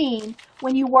between,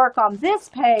 when you work on this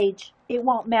page, it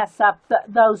won't mess up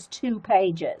those two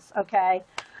pages, okay?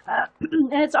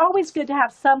 And it's always good to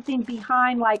have something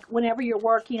behind, like whenever you're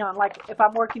working on, like if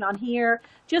I'm working on here,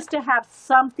 just to have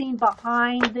something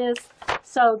behind this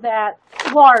so that,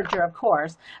 larger of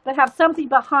course, but have something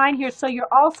behind here so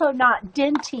you're also not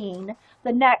denting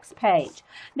the next page.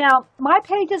 Now, my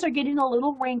pages are getting a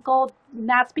little wrinkled, and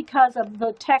that's because of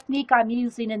the technique I'm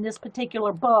using in this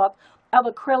particular book of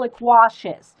acrylic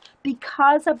washes.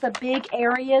 Because of the big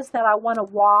areas that I want to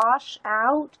wash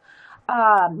out,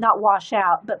 not wash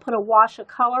out, but put a wash of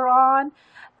color on,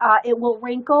 it will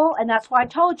wrinkle. And that's why I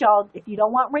told y'all, if you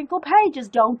don't want wrinkled pages,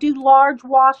 don't do large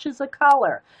washes of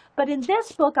color. But in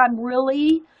this book, I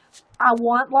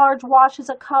want large washes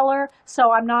of color,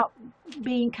 so I'm not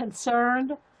being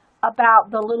concerned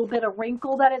about the little bit of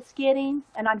wrinkle that it's getting,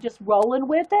 and I'm just rolling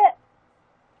with it.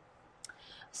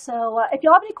 So if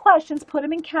y'all have any questions, put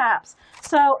them in caps.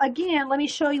 So again, let me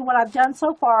show you what I've done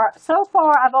so far. So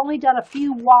far, I've only done a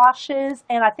few washes,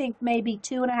 and I think maybe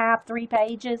 2.5, 3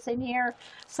 pages in here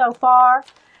so far.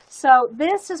 So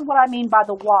this is what I mean by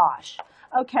the wash.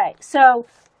 Okay, so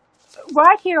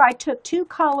right here, I took 2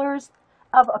 colors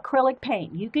of acrylic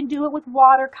paint. You can do it with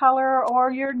watercolor or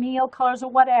your Neil colors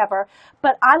or whatever,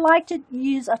 but I like to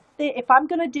use if I'm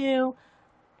going to do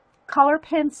color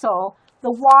pencil,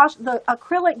 the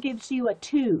acrylic gives you a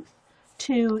tooth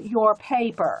to your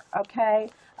paper, okay?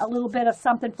 A little bit of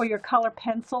something for your color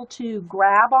pencil to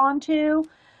grab onto.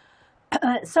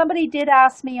 Somebody did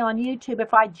ask me on YouTube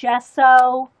if I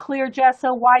gesso, clear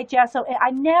gesso, white gesso.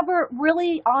 I never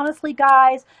really, honestly,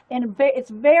 guys, and it's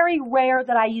very rare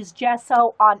that I use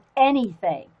gesso on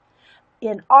anything.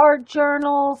 In art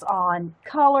journals, on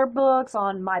color books,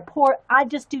 on my I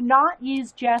just do not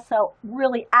use gesso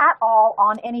really at all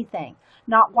on anything.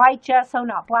 Not white gesso,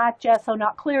 not black gesso,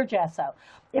 not clear gesso.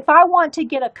 If I want to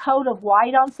get a coat of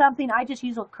white on something, I just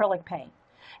use acrylic paint.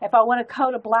 If I want a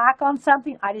coat of black on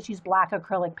something, I just use black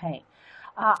acrylic paint.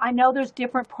 I know there's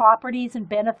different properties and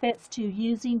benefits to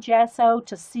using gesso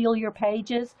to seal your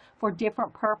pages for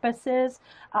different purposes.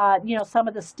 You know, some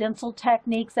of the stencil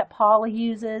techniques that Paula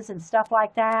uses and stuff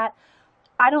like that.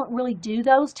 I don't really do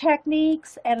those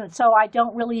techniques, and so I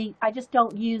just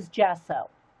don't use gesso.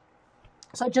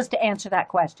 So just to answer that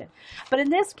question. But in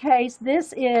this case,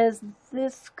 this is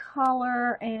this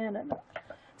color, and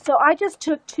so I just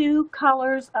took 2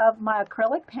 colors of my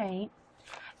acrylic paint,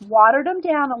 watered them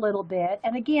down a little bit.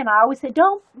 And again, I always say,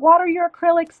 don't water your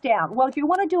acrylics down. Well, if you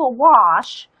want to do a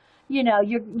wash, you know,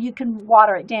 you can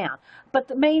water it down. But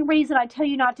the main reason I tell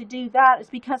you not to do that is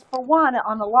because, for one,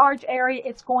 on a large area,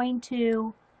 it's going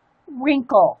to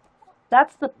wrinkle.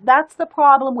 That's the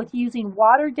problem with using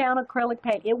watered down acrylic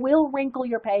paint. It will wrinkle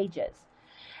your pages.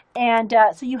 And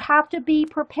so you have to be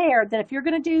prepared that if you're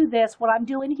going to do this, what I'm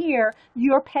doing here,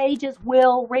 your pages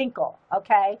will wrinkle,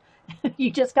 okay?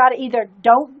 You just got to either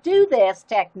don't do this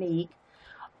technique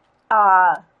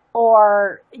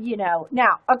or, you know,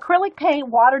 now acrylic paint,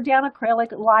 watered down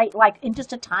acrylic, light, like in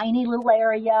just a tiny little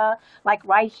area, like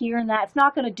right here and that, it's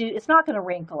not going to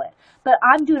wrinkle it. But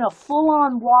I'm doing a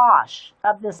full-on wash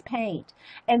of this paint,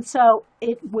 and so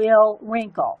it will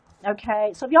wrinkle.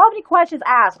 Okay, so if y'all have any questions,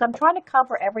 ask. I'm trying to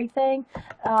cover everything,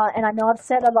 and I know I've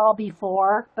said it all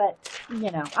before, but,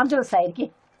 you know, I'm going to say it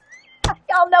again.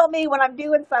 Y'all know me when I'm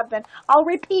doing something. I'll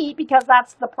repeat because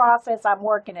that's the process. I'm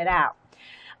working it out.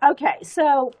 Okay,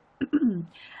 so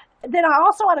then I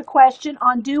also had a question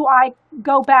on, do I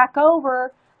go back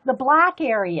over the black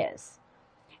areas?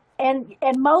 And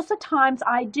most of the times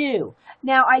I do.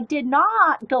 Now, I did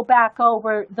not go back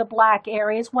over the black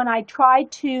areas when I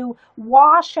tried to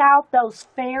wash out those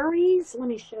fairies. Let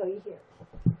me show you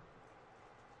here.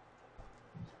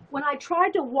 When I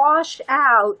tried to wash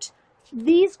out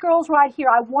these girls right here,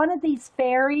 I wanted these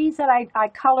fairies that I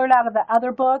colored out of the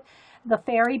other book, the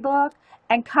fairy book,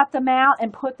 and cut them out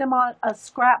and put them on a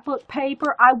scrapbook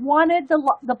paper. I wanted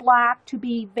the black to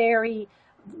be very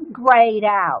grayed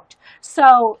out.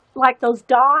 So like those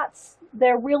dots,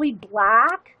 they're really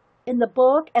black, in the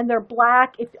book, and they're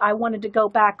black if I wanted to go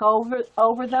back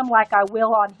over them like I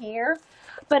will on here.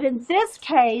 But in this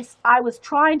case, I was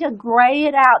trying to gray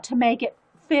it out to make it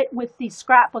fit with the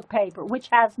scrapbook paper, which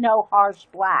has no harsh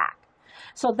black.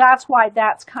 So that's why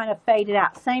that's kind of faded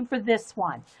out. Same for this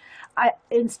one.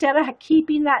 Instead of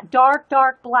keeping that dark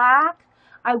black,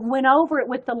 I went over it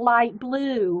with the light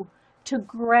blue to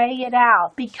gray it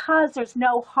out because there's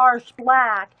no harsh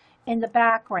black in the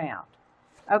background.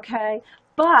 Okay,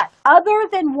 but other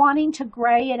than wanting to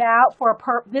gray it out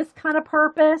for this kind of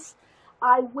purpose,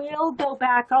 I will go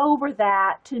back over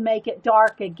that to make it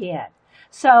dark again.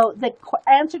 So the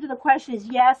answer to the question is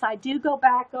yes, I do go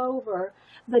back over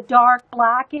the dark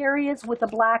black areas with a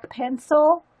black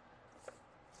pencil.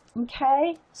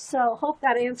 Okay, so hope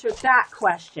that answers that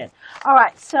question. All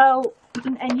right, so,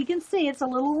 and you can see it's a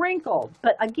little wrinkled,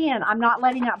 but again, I'm not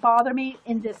letting that bother me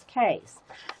in this case.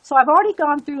 So I've already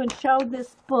gone through and showed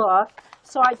this book,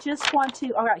 so I just want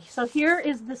to, all right, so here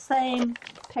is the same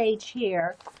page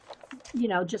here, you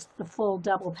know, just the full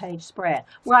double page spread,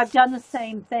 where I've done the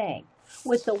same thing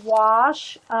with the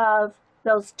wash of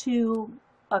those two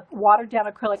watered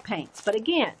down acrylic paints. But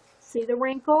again, see the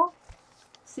wrinkle?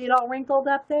 See it all wrinkled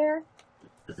up there?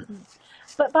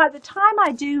 But by the time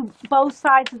I do both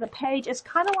sides of the page, it's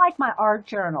kind of like my art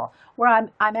journal, where I'm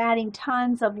adding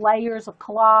tons of layers of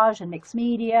collage and mixed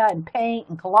media and paint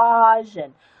and collage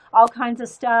and all kinds of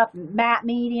stuff, matte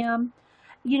medium.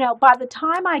 You know, by the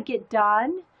time I get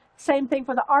done, same thing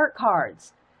for the art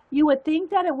cards. You would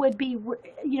think that it would be,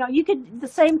 you know, you could, the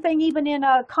same thing even in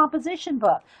a composition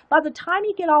book. By the time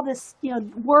you get all this, you know,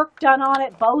 work done on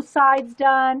it, both sides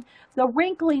done, the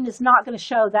wrinkling is not going to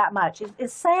show that much.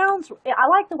 It sounds, I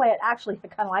like the way it actually, I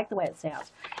kind of like the way it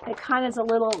sounds. It kind of is a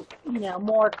little, you know,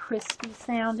 more crispy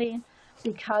sounding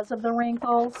because of the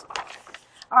wrinkles.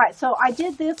 All right, so I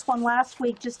did this one last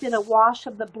week, just did a wash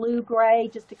of the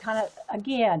blue-gray, just to kind of,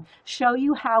 again, show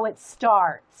you how it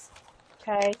starts.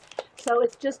 Okay, so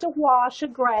it's just a wash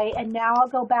of gray, and now I'll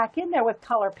go back in there with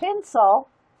color pencil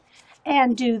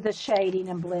and do the shading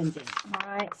and blending. All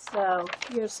right, so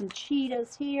here's some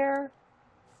cheetahs here,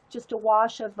 just a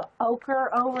wash of the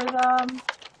ochre over them,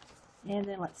 and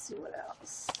then let's see what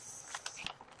else.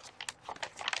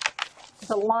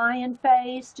 The lion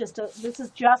face, this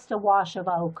is just a wash of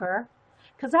ochre,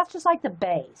 because that's just like the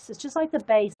base. It's just like the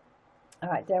base. All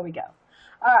right, there we go.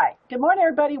 All right, good morning,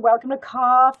 everybody. Welcome to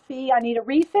Coffee. I Need a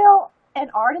Refill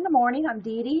and Art in the Morning. I'm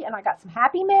Dee Dee, and I got some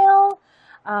Happy Mail.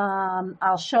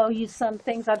 I'll show you some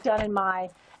things I've done in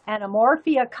my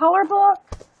Anamorphia color book.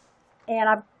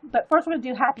 But first we're going to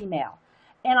do Happy Mail.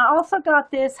 And I also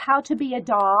got this How to Be a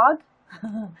Dog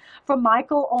from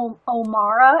Michael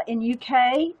O'Mara in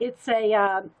UK. It's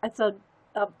a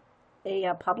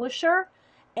publisher,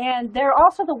 and they're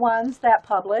also the ones that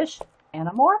publish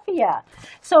Anamorphia.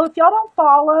 So if y'all don't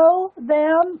follow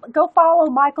them, go follow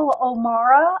Michael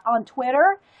O'Mara on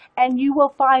Twitter, and you will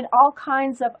find all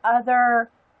kinds of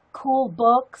other cool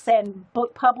books and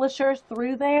book publishers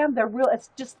through them. They're real. It's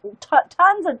just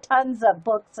tons and tons of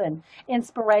books and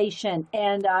inspiration.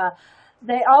 And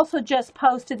they also just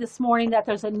posted this morning that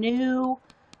there's a new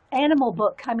animal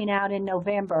book coming out in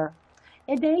November.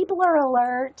 Enabler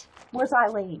alert. Where's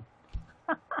Eileen?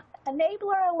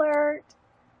 Enabler alert.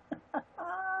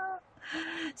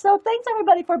 So thanks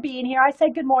everybody for being here. I say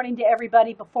good morning to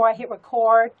everybody before I hit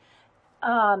record,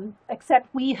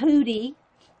 except wee Hootie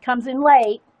comes in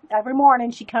late. Every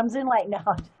morning she comes in late.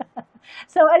 No.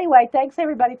 So anyway, thanks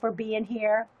everybody for being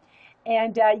here.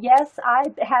 And yes,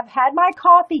 I have had my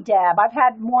coffee dab. I've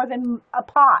had more than a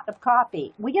pot of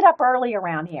coffee. We get up early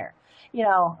around here. You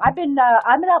know, I've been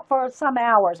up for some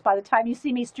hours by the time you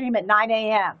see me stream at 9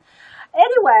 a.m.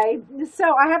 Anyway, so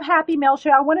I have Happy Mail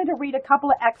show. I wanted to read a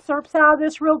couple of excerpts out of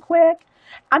this real quick.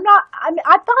 I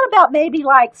thought about maybe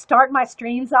like starting my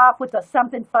streams off with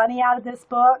something funny out of this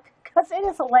book, because it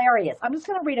is hilarious. I'm just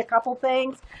going to read a couple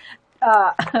things.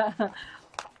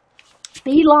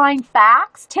 Feline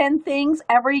Facts, 10 Things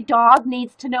Every Dog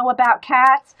Needs to Know About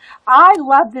Cats. I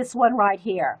love this one right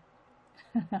here.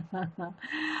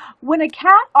 When a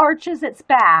cat arches its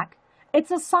back,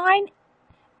 it's a sign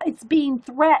it's being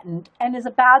threatened and is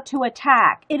about to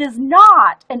attack. It is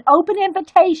not an open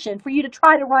invitation for you to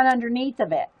try to run underneath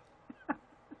of it.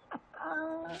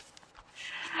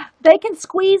 They can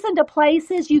squeeze into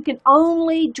places you can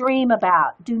only dream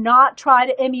about. Do not try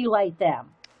to emulate them.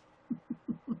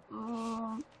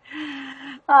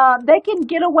 They can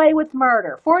get away with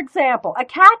murder. For example, a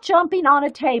cat jumping on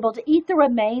a table to eat the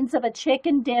remains of a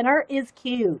chicken dinner is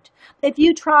cute. If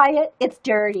you try it, it's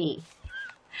dirty.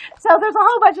 So there's a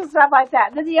whole bunch of stuff like that.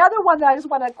 And then the other one that I just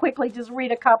want to quickly just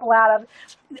read a couple out of,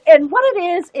 and what it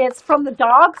is, it's from the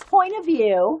dog's point of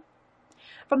view,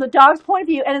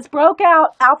 and it's broke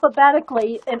out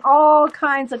alphabetically in all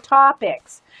kinds of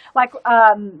topics. Like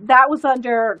that was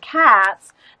under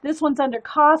cats. This one's under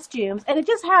costumes, and it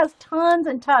just has tons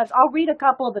and tons. I'll read a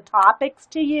couple of the topics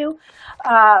to you.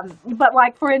 But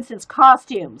like, for instance,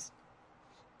 costumes,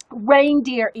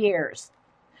 reindeer ears.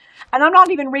 And I'm not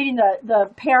even reading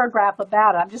the paragraph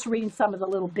about it. I'm just reading some of the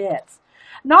little bits.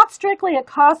 Not strictly a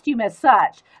costume as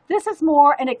such. This is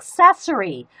more an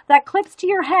accessory that clips to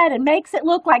your head and makes it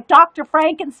look like Dr.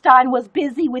 Frankenstein was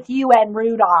busy with you and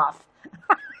Rudolph.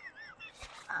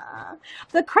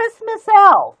 The Christmas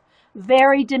elf.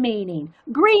 Very demeaning.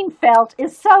 Green felt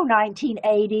is so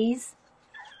 1980s.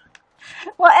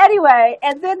 Well, anyway,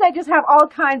 and then they just have all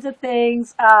kinds of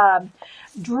things.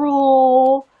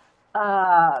 Drool,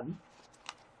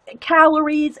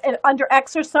 calories and under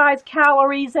exercise,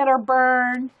 calories that are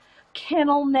burned,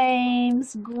 kennel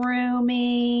names,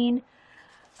 grooming.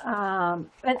 And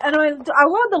I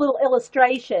love the little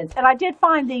illustrations. And I did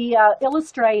find the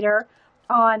illustrator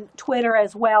on Twitter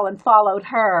as well and followed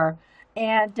her.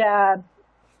 And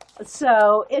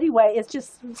so anyway, it's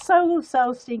just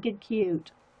so stinking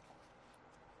cute.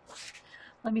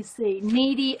 Let me see.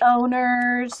 Needy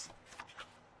owners,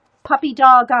 puppy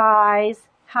dog eyes,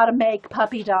 how to make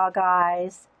puppy dog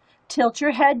eyes. Tilt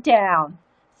your head down.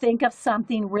 Think of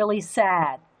something really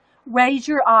sad. Raise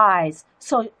your eyes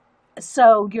so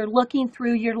you're looking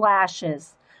through your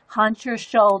lashes. Hunch your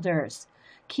shoulders.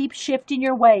 Keep shifting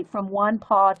your weight from one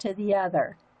paw to the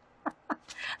other.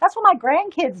 That's what my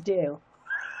grandkids do.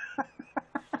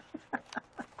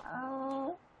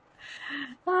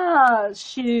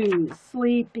 Shoes,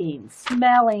 sleeping,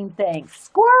 smelling things,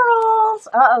 squirrels.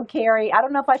 Uh-oh, Carrie. I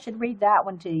don't know if I should read that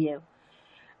one to you.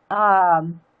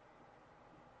 There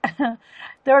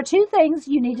are two things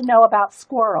you need to know about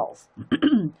squirrels.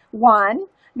 One,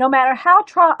 no matter how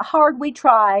hard we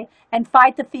try and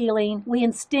fight the feeling, we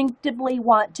instinctively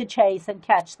want to chase and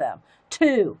catch them.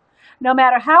 Two, no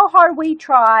matter how hard we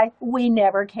try, we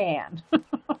never can.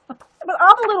 But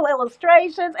all the little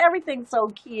illustrations, everything's so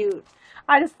cute.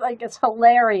 I just think it's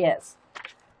hilarious.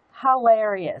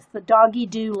 Hilarious. The doggy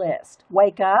do list.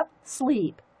 Wake up,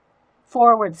 sleep,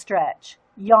 forward stretch,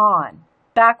 yawn,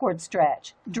 backward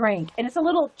stretch, drink. And it's a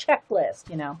little checklist,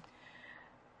 you know.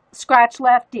 Scratch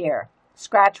left ear,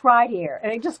 scratch right ear.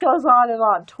 And it just goes on and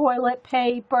on. Toilet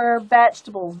paper,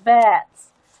 vegetables,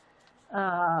 vets.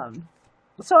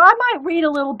 So I might read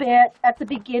a little bit at the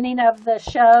beginning of the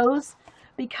shows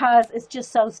because it's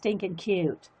just so stinking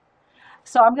cute.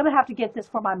 So I'm going to have to get this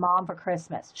for my mom for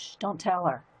Christmas. Shh, don't tell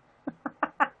her.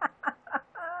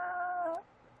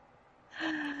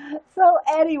 So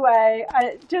anyway,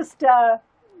 I just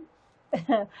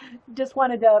just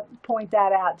wanted to point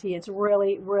that out to you. It's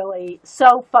really, really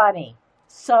so funny.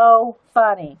 So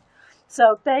funny.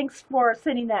 So thanks for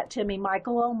sending that to me,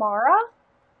 Michael O'Mara.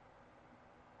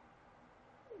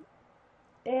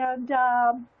 And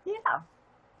yeah.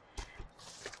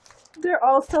 They're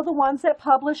also the ones that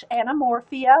publish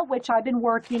Anamorphia, which I've been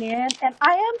working in. And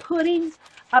I am putting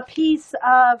a piece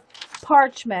of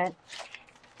parchment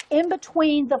in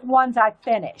between the ones I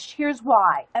finished. Here's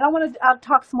why. And I'll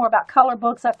talk some more about color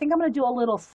books. I think I'm going to do a little